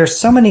 And there's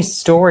so many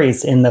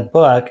stories in the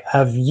book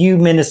of you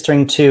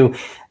ministering to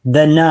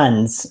the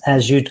nuns,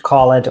 as you'd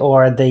call it,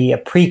 or the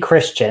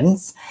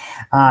pre-Christians.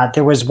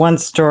 There was one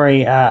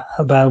story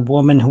about a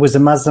woman who was a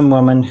Muslim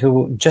woman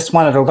who just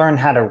wanted to learn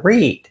how to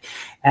read.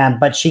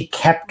 But she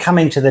kept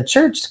coming to the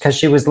church because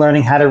she was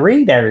learning how to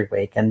read every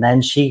week. And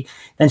then she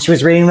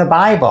was reading the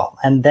Bible.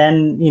 And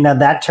then,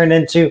 that turned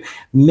into,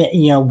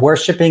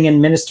 worshiping and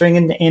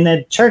ministering in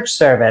a church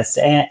service.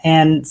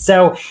 And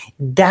so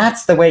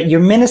that's the way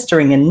you're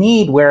ministering a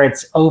need where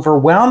it's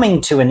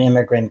overwhelming to an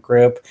immigrant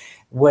group.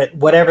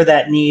 Whatever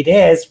that need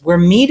is, we're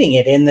meeting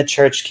it in the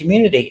church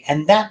community.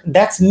 And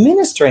that's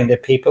ministering to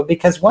people,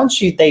 because once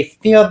they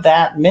feel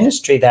that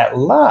ministry, that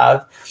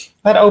love,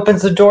 that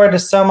opens the door to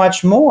so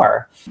much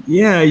more.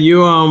 Yeah,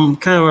 you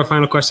kind of our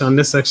final question on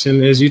this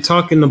section is, you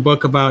talk in the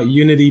book about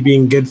unity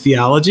being good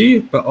theology,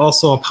 but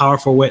also a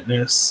powerful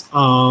witness.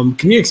 Can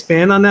you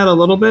expand on that a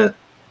little bit?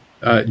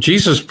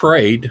 Jesus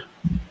prayed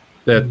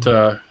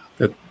that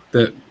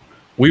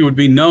we would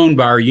be known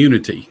by our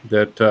unity,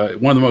 that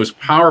one of the most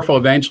powerful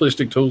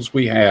evangelistic tools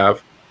we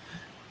have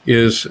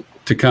is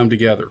to come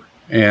together.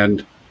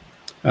 And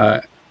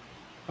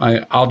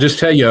I'll just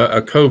tell you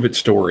a COVID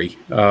story.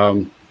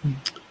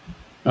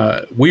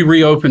 We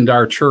reopened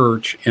our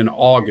church in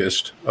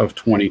August of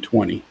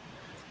 2020.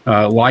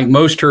 Like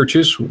most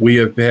churches, we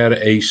have had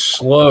a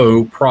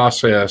slow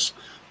process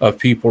of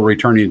people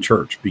returning to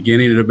church,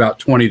 beginning at about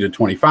 20 to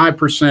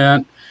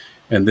 25%.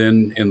 And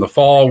then in the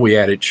fall, we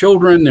added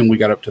children, and we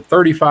got up to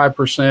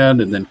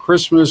 35%. And then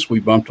Christmas, we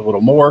bumped a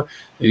little more.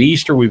 And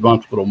Easter, we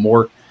bumped a little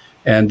more.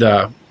 And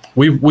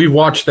we've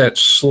watched that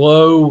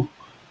slow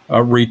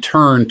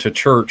return to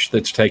church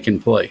that's taken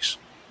place.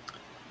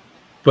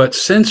 But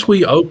since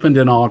we opened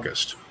in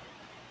August,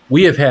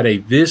 we have had a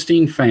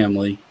visiting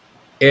family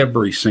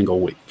every single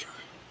week.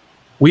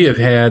 We have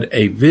had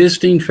a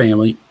visiting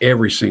family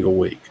every single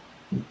week.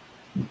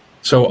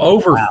 So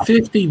over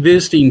 50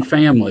 visiting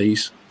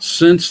families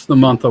since the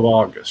month of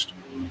August.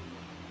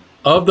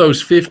 Of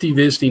those 50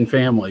 visiting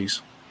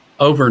families,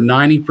 over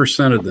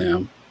 90% of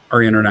them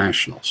are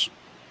internationals.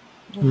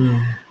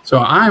 So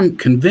I'm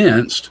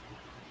convinced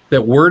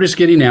that word is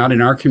getting out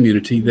in our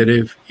community that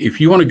if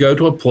you want to go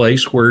to a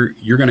place where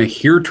you're going to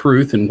hear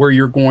truth and where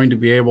you're going to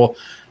be able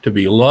to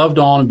be loved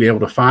on and be able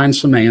to find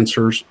some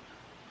answers,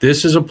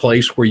 this is a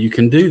place where you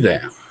can do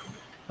that.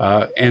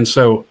 And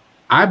so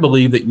I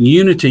believe that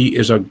unity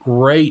is a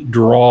great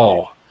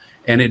draw,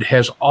 and it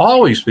has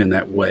always been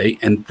that way,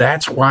 and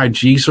that's why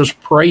Jesus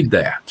prayed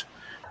that.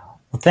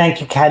 Well,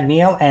 thank you,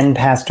 Kadmiel and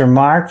Pastor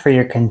Mark, for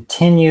your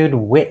continued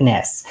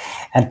witness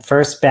at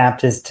First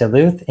Baptist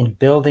Duluth in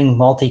building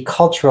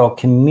multicultural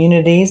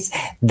communities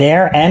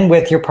there and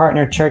with your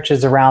partner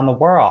churches around the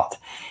world.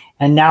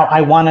 And now I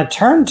want to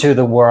turn to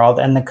the world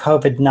and the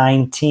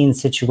COVID-19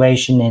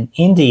 situation in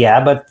India.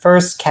 But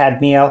first,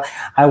 Kadmiel,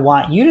 I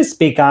want you to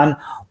speak on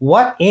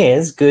what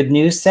is Good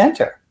News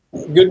Center.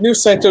 Good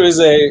News Center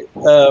is a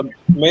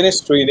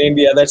ministry in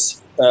India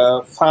that's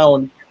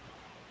found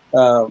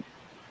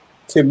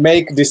to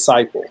make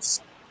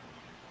disciples.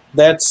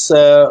 That's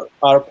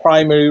our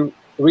primary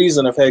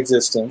reason of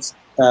existence,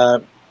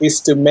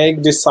 is to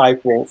make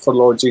disciples for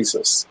Lord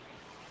Jesus.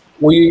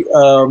 We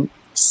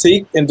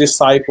seek and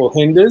disciple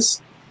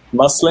Hindus,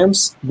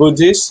 Muslims,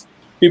 Buddhists,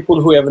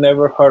 people who have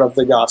never heard of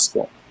the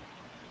gospel.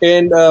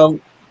 And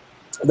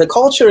the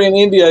culture in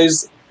India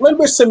is a little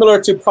bit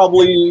similar to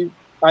probably,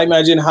 I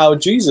imagine, how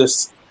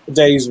Jesus'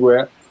 days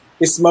were.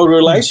 It's more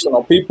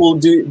relational. People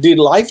did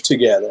life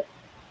together.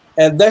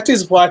 And that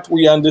is what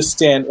we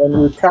understand when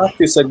we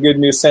practice at Good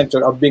News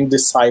Center of being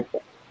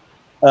disciple.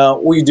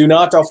 We do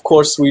not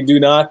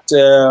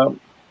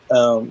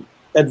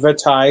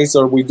advertise,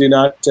 or we do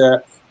not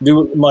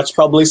do much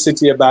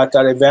publicity about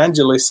our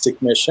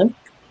evangelistic mission.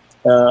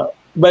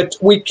 But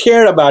we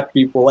care about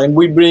people, and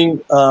we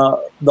bring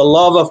the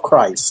love of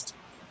Christ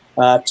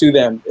to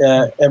them,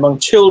 among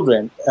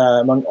children,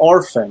 among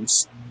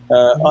orphans,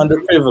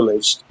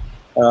 underprivileged.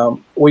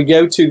 We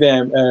go to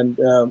them,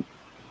 and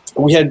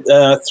we had,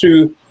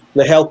 through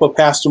the help of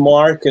Pastor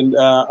Mark and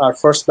our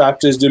First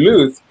Baptist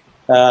Duluth,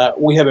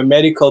 we have a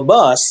medical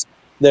bus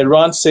that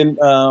runs in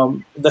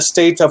the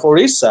state of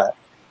Orissa.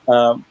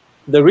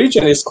 The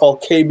region is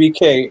called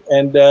KBK,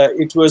 and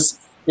it was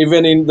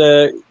even in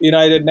the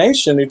United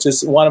Nations, it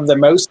is one of the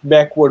most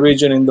backward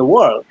region in the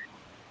world.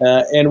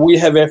 And we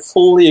have a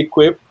fully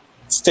equipped,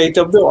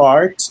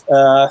 state-of-the-art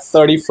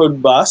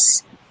 30-foot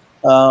bus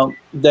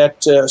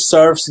that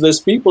serves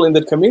those people in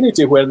the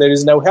community where there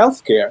is no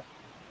health care.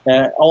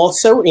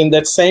 Also, in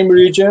that same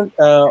region,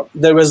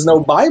 there was no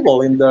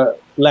Bible in the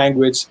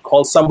language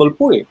called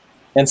Sambalpuri.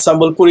 And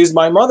Sambalpuri is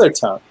my mother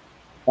tongue.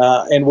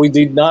 And we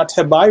did not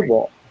have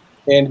Bible.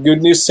 And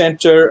Good News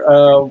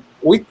Center,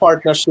 with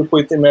partnership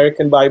with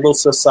American Bible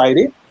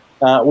Society,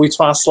 we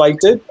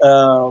translated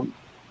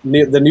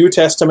the New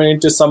Testament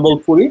into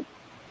Sambalpuri.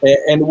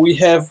 And we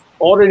have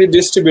already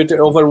distributed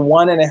over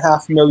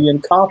 1.5 million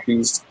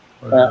copies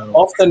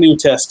of the New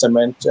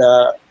Testament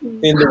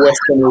in the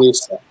Western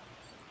Orissa.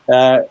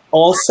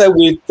 Also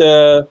with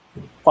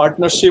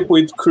partnership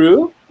with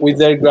Crew, with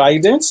their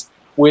guidance,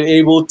 we're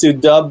able to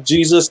dub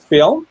Jesus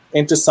Film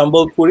into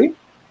Sambalpuri.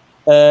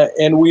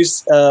 And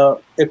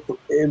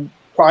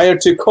prior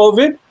to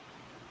COVID,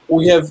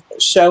 we have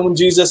shown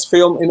Jesus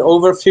Film in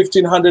over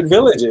 1,500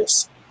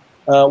 villages.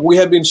 We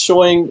have been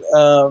showing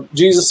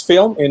Jesus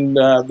Film in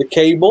the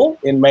cable,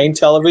 in main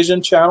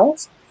television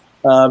channels,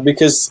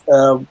 because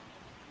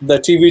the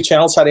TV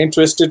channels are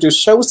interested to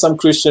show some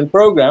Christian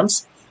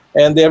programs,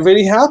 and they're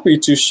very happy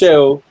to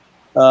show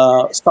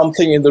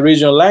something in the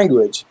regional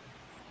language.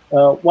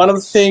 Another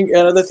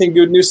thing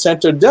Good News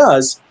Center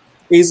does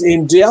is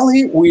in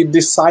Delhi, we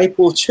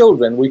disciple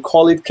children. We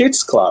call it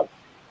Kids Club.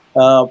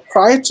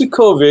 Prior to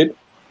COVID,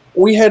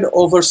 we had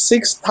over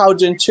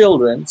 6,000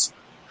 children.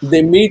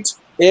 They meet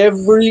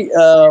every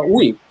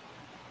week.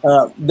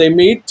 They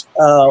meet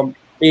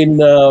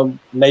in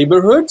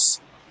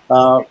neighborhoods,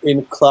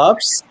 in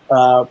clubs,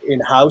 in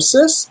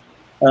houses.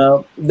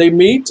 They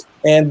meet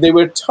and they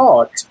were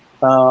taught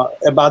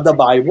about the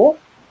Bible,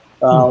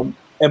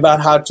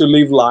 about how to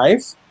live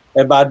life,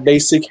 about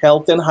basic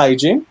health and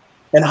hygiene,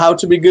 and how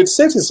to be good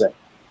citizen.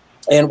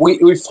 And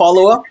we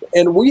follow up,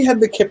 and we had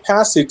the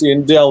capacity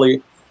in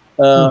Delhi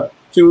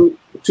to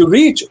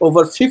reach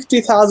over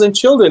 50,000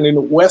 children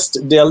in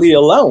West Delhi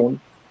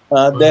alone.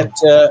 That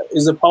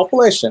is a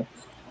population.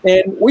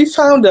 And we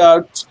found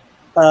out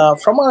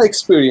from our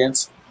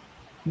experience,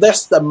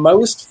 that's the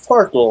most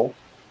fertile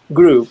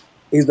group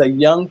is the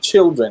young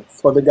children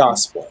for the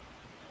gospel.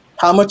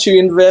 How much you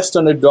invest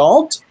on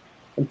adult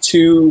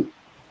to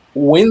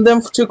win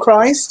them to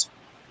Christ,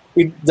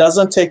 it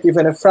doesn't take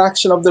even a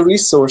fraction of the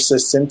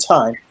resources and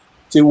time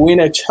to win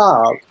a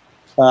child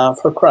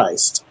for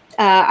Christ.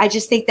 I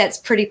just think that's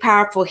pretty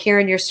powerful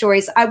hearing your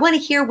stories. I want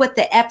to hear what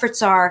the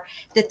efforts are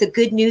that the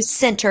Good News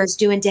Center is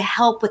doing to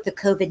help with the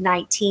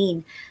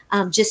COVID-19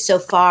 just so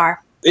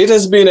far. It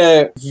has been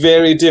a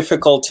very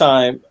difficult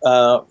time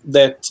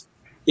that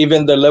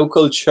even the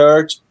local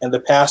church and the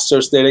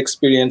pastors, they're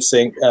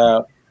experiencing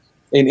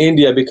in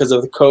India because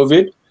of the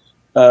COVID,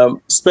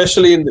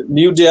 especially in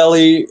New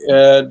Delhi,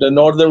 the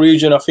northern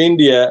region of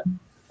India,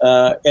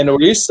 and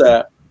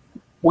Orissa.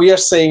 We are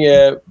seeing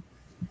a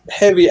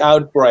heavy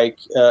outbreak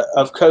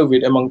of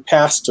COVID among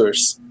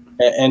pastors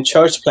and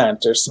church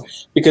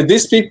planters, because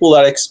these people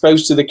are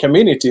exposed to the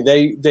community.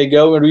 They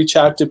go and reach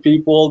out to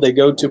people. They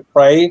go to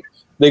pray.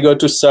 They go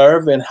to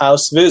serve and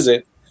house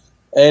visit.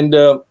 And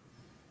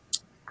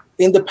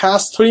in the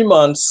past 3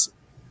 months,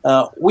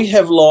 we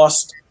have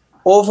lost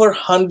over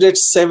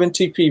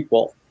 170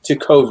 people to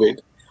COVID.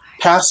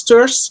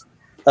 Pastors,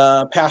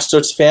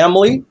 pastors'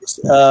 family,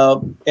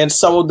 and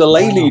some of the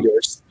lay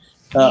leaders,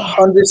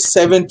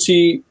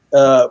 170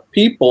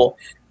 people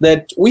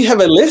that we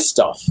have a list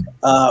of.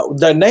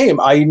 Their name,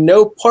 I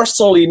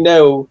personally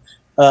know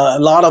a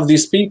lot of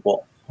these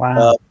people.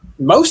 Wow.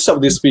 Most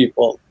of these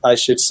people, I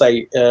should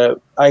say,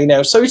 I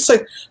know. So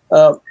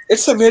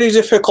it's a very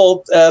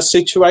difficult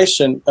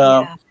situation.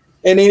 And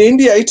in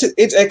India,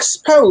 it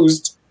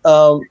exposed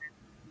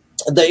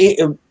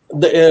the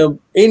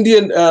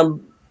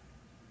Indian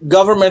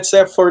government's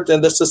effort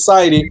and the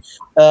society,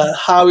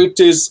 how it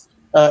is.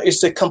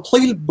 It's a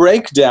complete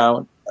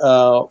breakdown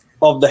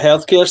of the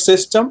healthcare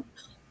system.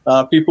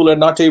 People are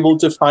not able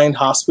to find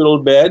hospital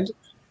bed.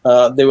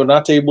 They were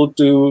not able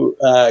to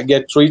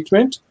get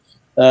treatment.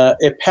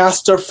 A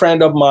pastor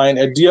friend of mine,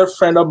 a dear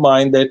friend of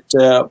mine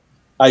that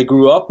I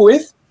grew up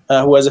with,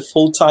 who was a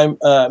full-time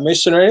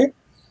missionary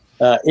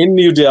in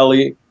New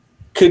Delhi,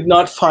 could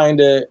not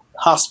find a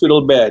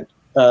hospital bed,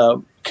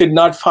 could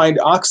not find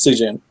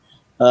oxygen.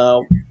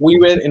 We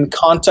were in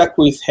contact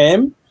with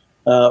him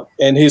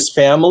and his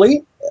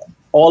family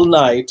all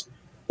night.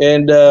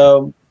 And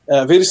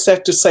very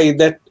sad to say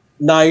that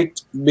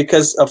night,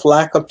 because of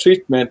lack of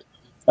treatment,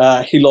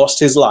 he lost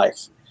his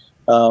life.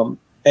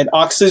 An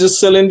oxygen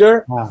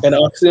cylinder, an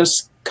oxygen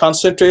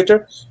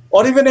concentrator,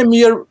 or even a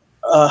mere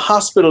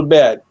hospital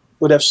bed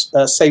would have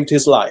saved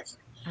his life.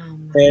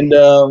 And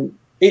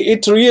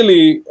it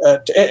really,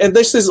 and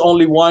this is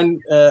only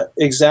one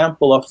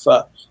example of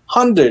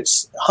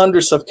hundreds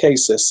of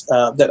cases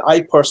that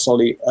I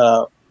personally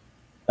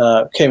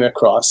came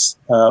across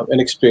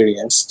and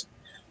experienced.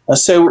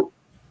 So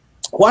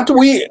what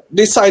we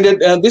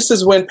decided, and this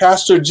is when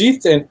Pastor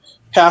Jithan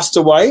passed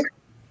away,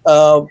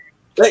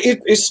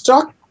 it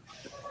struck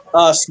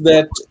us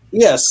that,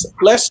 yes,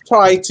 let's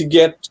try to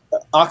get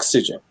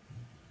oxygen.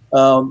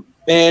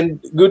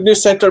 And Good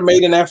News Center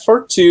made an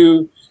effort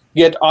to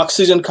get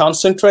oxygen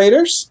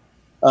concentrators.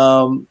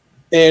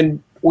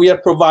 And we are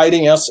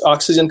providing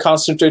oxygen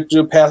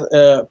concentrator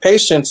to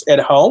patients at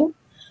home.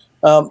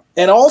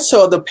 And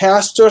also the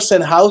pastors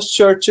and house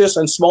churches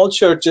and small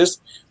churches,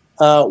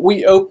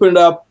 we opened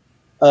up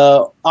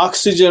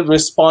oxygen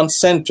response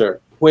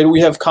center where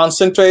we have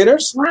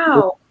concentrators.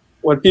 Wow.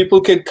 Where people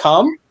can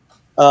come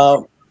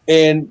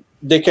and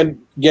they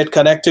can get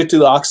connected to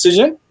the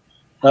oxygen,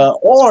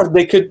 or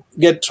they could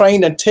get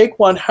trained and take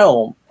one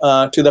home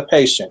to the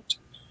patient.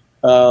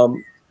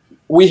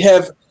 We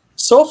have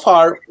so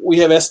far, we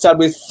have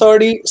established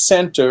 30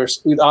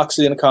 centers with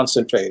oxygen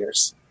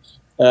concentrators.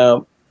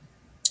 The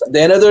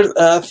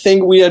another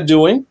thing we are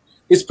doing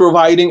is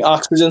providing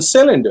oxygen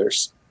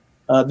cylinders.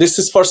 This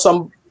is for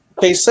some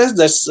cases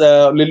that's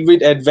a little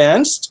bit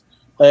advanced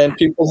and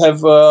people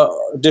have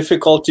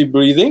difficulty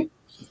breathing.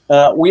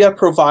 We are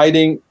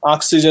providing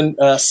oxygen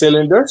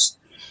cylinders.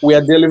 We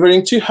are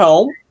delivering to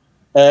home.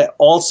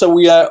 Also,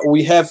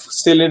 we have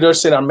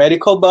cylinders in our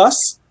medical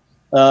bus,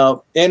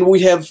 and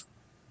we have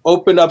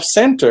opened up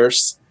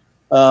centers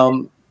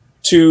for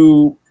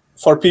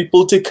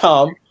people to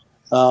come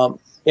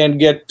and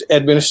get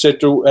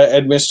administered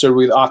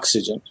with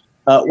oxygen.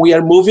 We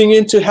are moving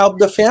in to help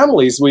the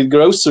families with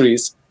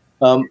groceries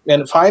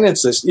and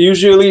finances.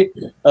 Usually,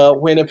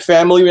 when a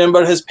family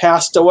member has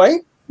passed away,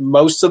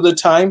 most of the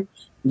time,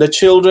 the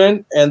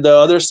children and the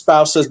other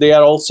spouses, they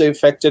are also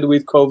affected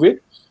with COVID.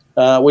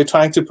 We're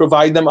trying to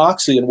provide them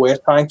oxygen. We're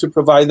trying to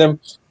provide them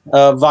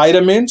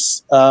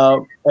vitamins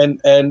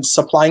and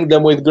supplying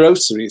them with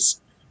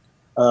groceries.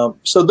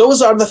 So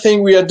those are the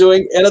things we are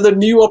doing. Another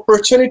new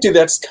opportunity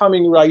that's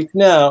coming right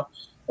now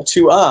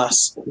to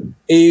us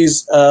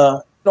is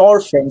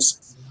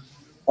orphans.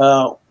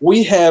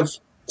 We have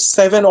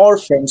 7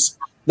 orphans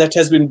that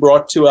has been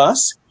brought to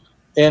us.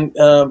 And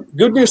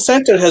Good News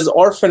Center has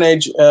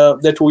orphanage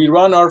that we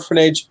run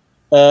orphanage,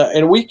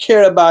 and we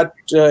care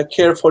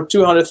for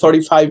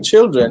 235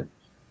 children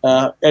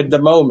at the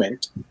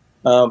moment.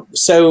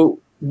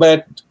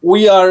 But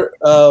we are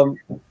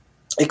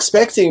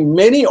expecting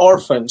many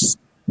orphans.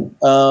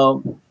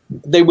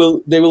 They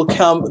will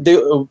come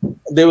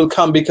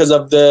because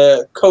of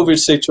the COVID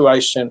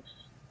situation.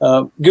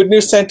 Good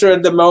News Center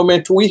at the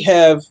moment, we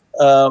have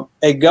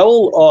a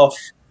goal of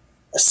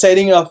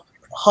setting up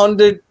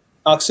 100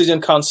 oxygen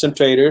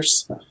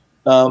concentrators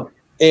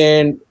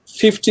and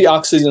 50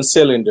 oxygen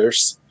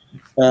cylinders.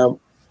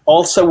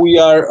 Also, we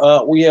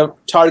are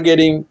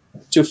targeting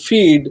to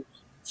feed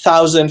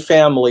 1,000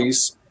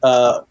 families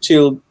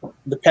till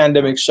the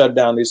pandemic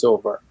shutdown is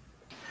over.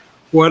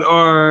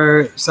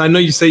 So I know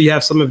you say you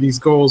have some of these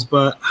goals,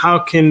 but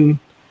what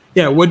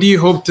do you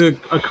hope to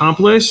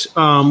accomplish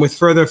with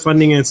further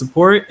funding and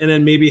support? And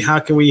then maybe how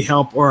can we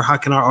help, or how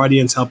can our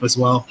audience help as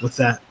well with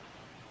that?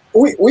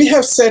 We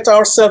have set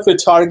ourselves a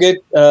target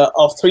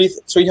of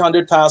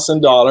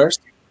 $300,000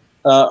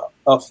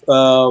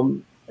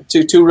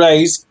 to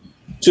raise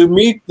to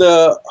meet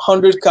the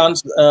 100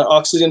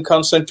 oxygen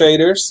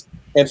concentrators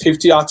and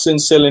 50 oxygen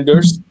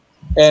cylinders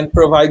and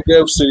provide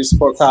groceries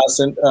for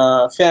 1,000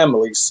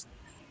 families.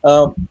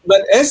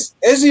 But as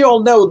you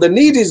all know, the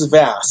need is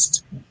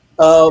vast,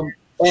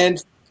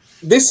 and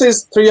this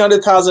is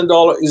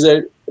 $300,000 is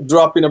a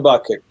drop in a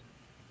bucket.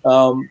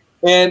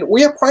 And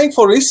we are praying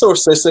for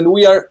resources, and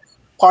we are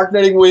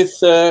partnering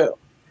with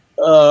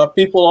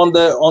people on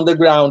the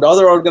ground,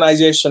 other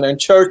organizations and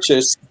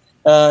churches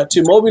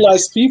to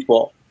mobilize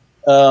people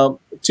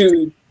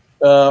to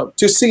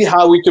see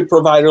how we could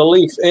provide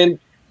relief. And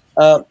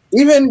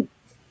even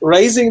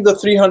raising the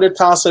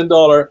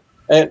 $300,000,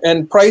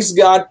 and praise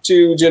God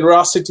to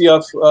generosity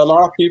of a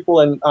lot of people.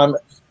 And I'm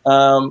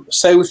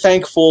so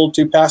thankful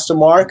to Pastor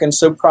Mark and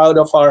so proud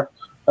of our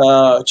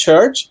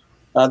church.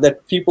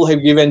 That people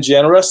have given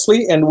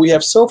generously, and we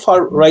have so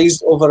far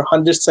raised over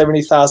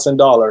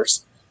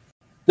 $170,000.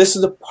 This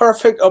is the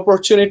perfect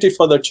opportunity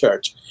for the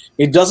church.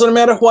 It doesn't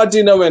matter what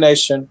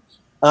denomination,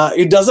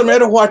 it doesn't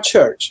matter what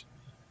church,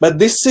 but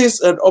this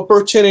is an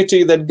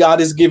opportunity that God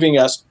is giving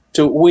us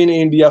to win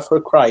India for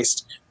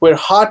Christ, where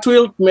heart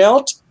will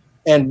melt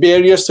and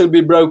barriers will be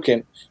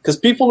broken. Because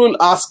people will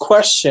ask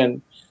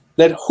question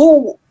that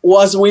who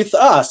was with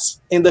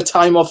us in the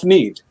time of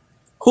need?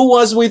 Who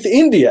was with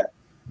India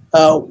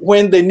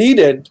when they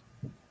needed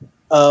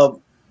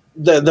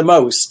the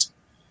most?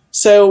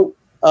 So,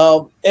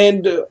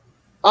 and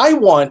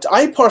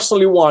I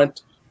personally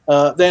want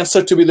the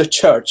answer to be the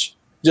church.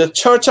 The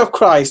Church of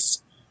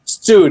Christ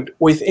stood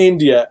with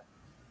India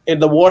in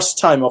the worst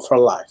time of her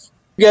life.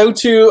 Go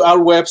to our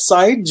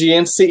website,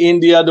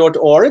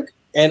 gncindia.org,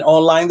 and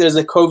online there's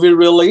a COVID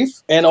relief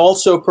and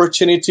also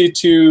opportunity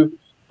to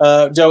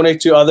donate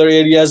to other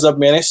areas of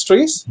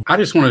ministries. I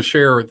just want to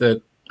share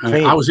that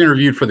I was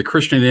interviewed for the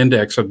Christian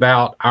Index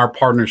about our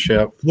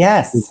partnership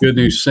with Good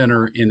News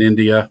Center in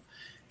India.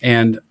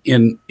 And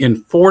in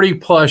 40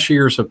 plus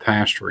years of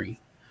pastoring,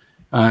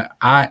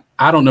 I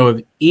don't know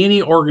of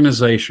any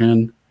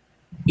organization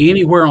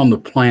anywhere on the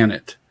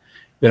planet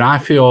that I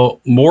feel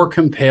more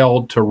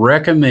compelled to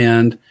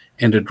recommend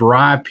and to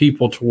drive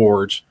people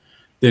towards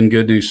than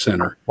Good News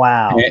Center.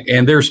 Wow.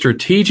 And their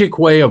strategic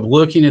way of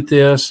looking at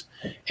this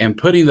and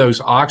putting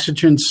those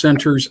oxygen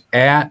centers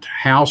at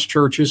house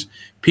churches,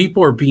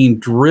 people are being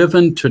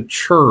driven to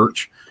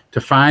church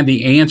to find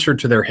the answer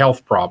to their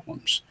health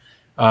problems.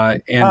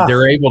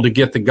 They're able to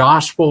get the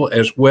gospel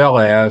as well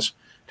as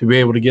to be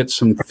able to get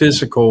some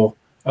physical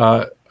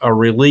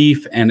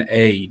relief and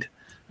aid.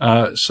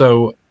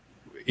 So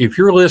if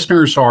your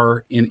listeners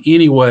are in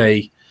any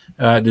way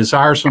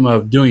desiresome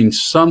of doing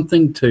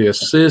something to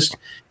assist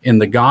in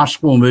the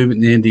gospel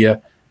movement in India,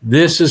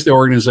 this is the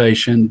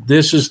organization,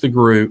 this is the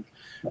group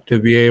to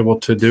be able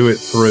to do it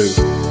through.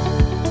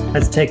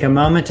 Let's take a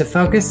moment to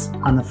focus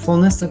on the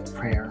fullness of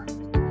prayer.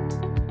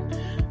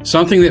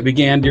 Something that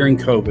began during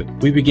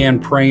COVID, we began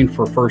praying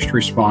for first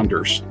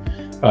responders.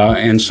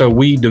 And so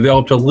we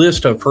developed a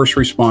list of first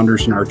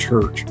responders in our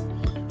church.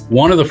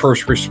 One of the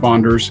first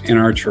responders in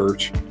our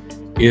church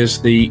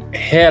is the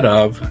head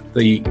of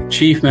the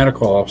chief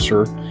medical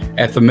officer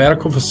at the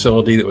medical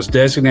facility that was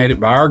designated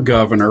by our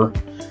governor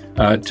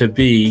to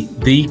be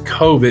the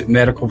COVID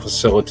medical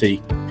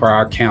facility for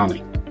our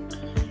county.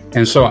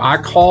 And so I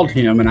called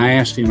him and I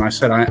asked him, I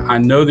said, I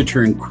know that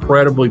you're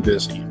incredibly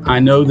busy. I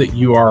know that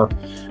you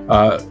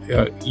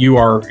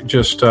are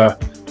just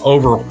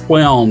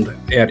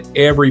overwhelmed at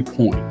every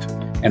point.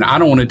 And I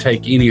don't want to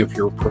take any of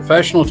your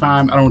professional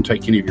time. I don't want to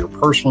take any of your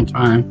personal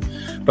time.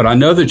 But I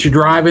know that you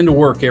drive into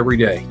work every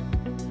day.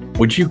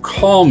 Would you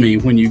call me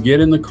when you get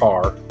in the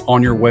car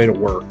on your way to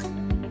work?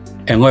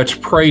 And let's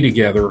pray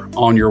together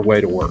on your way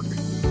to work.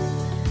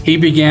 He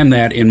began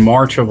that in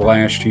March of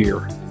last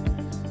year.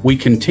 We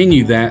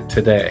continue that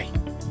today.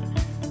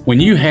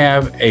 When you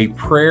have a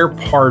prayer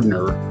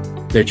partner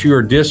that you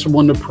are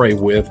disciplined to pray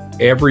with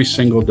every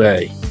single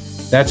day,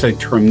 that's a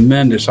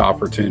tremendous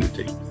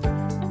opportunity.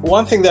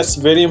 One thing that's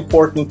very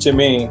important to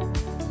me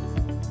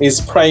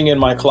is praying in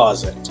my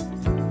closet.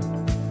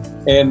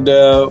 And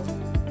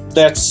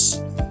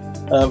that's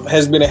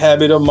has been a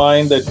habit of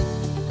mine, that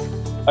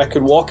I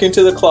could walk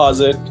into the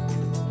closet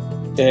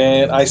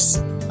and I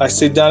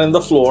sit down in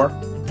the floor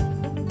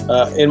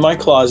in my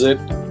closet,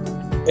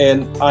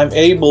 and I'm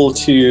able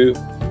to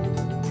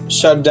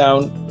shut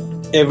down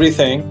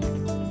everything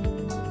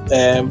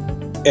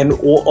and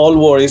all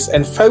worries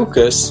and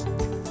focus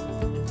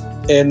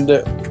and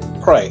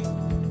pray.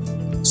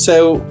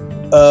 So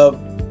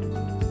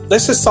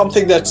this is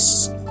something that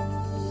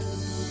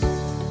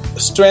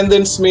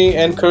strengthens me,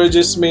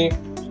 encourages me,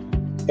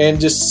 and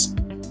just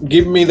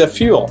give me the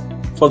fuel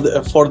for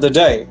the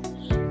day.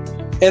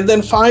 And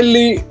then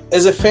finally,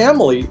 as a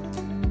family,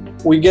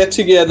 we get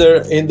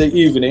together in the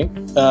evening,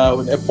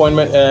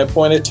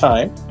 appointed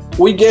time.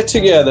 We get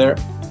together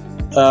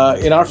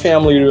in our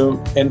family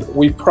room and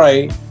we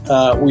pray.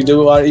 We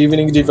do our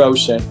evening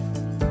devotion.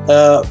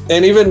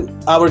 And even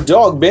our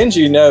dog,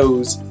 Benji,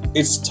 knows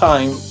it's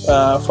time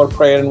for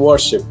prayer and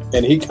worship.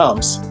 And he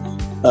comes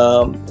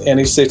and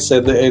he sits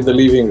in the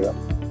living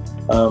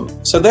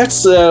room. So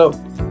that's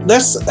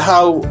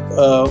how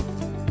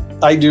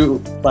I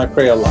do my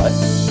prayer life.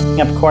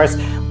 Of course,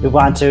 we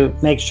want to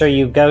make sure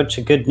you go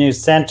to Good News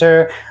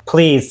Center.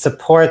 Please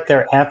support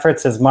their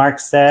efforts. As Mark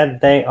said,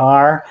 they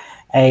are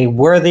a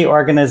worthy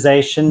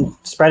organization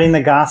spreading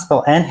the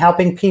gospel and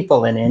helping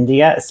people in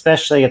India,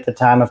 especially at the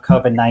time of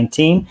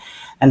COVID-19.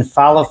 And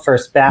follow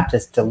First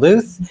Baptist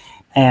Duluth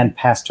and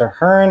Pastor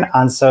Hearn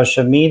on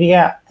social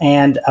media.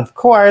 And of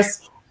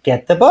course,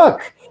 get the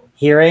book,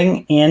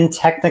 Hearing in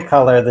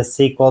Technicolor, the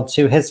sequel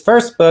to his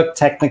first book,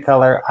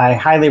 Technicolor. I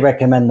highly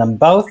recommend them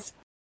both.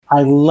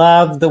 I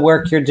love the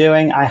work you're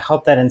doing. I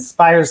hope that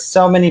inspires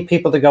so many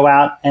people to go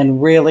out and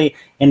really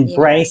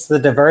embrace the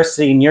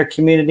diversity in your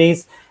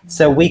communities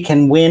so we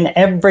can win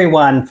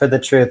everyone for the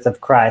truth of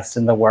Christ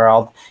in the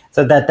world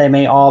so that they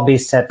may all be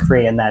set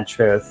free in that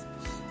truth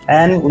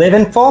and live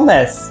in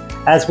fullness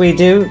as we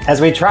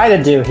try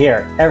to do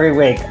here every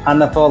week on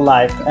The Full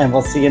Life. And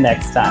we'll see you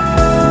next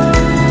time.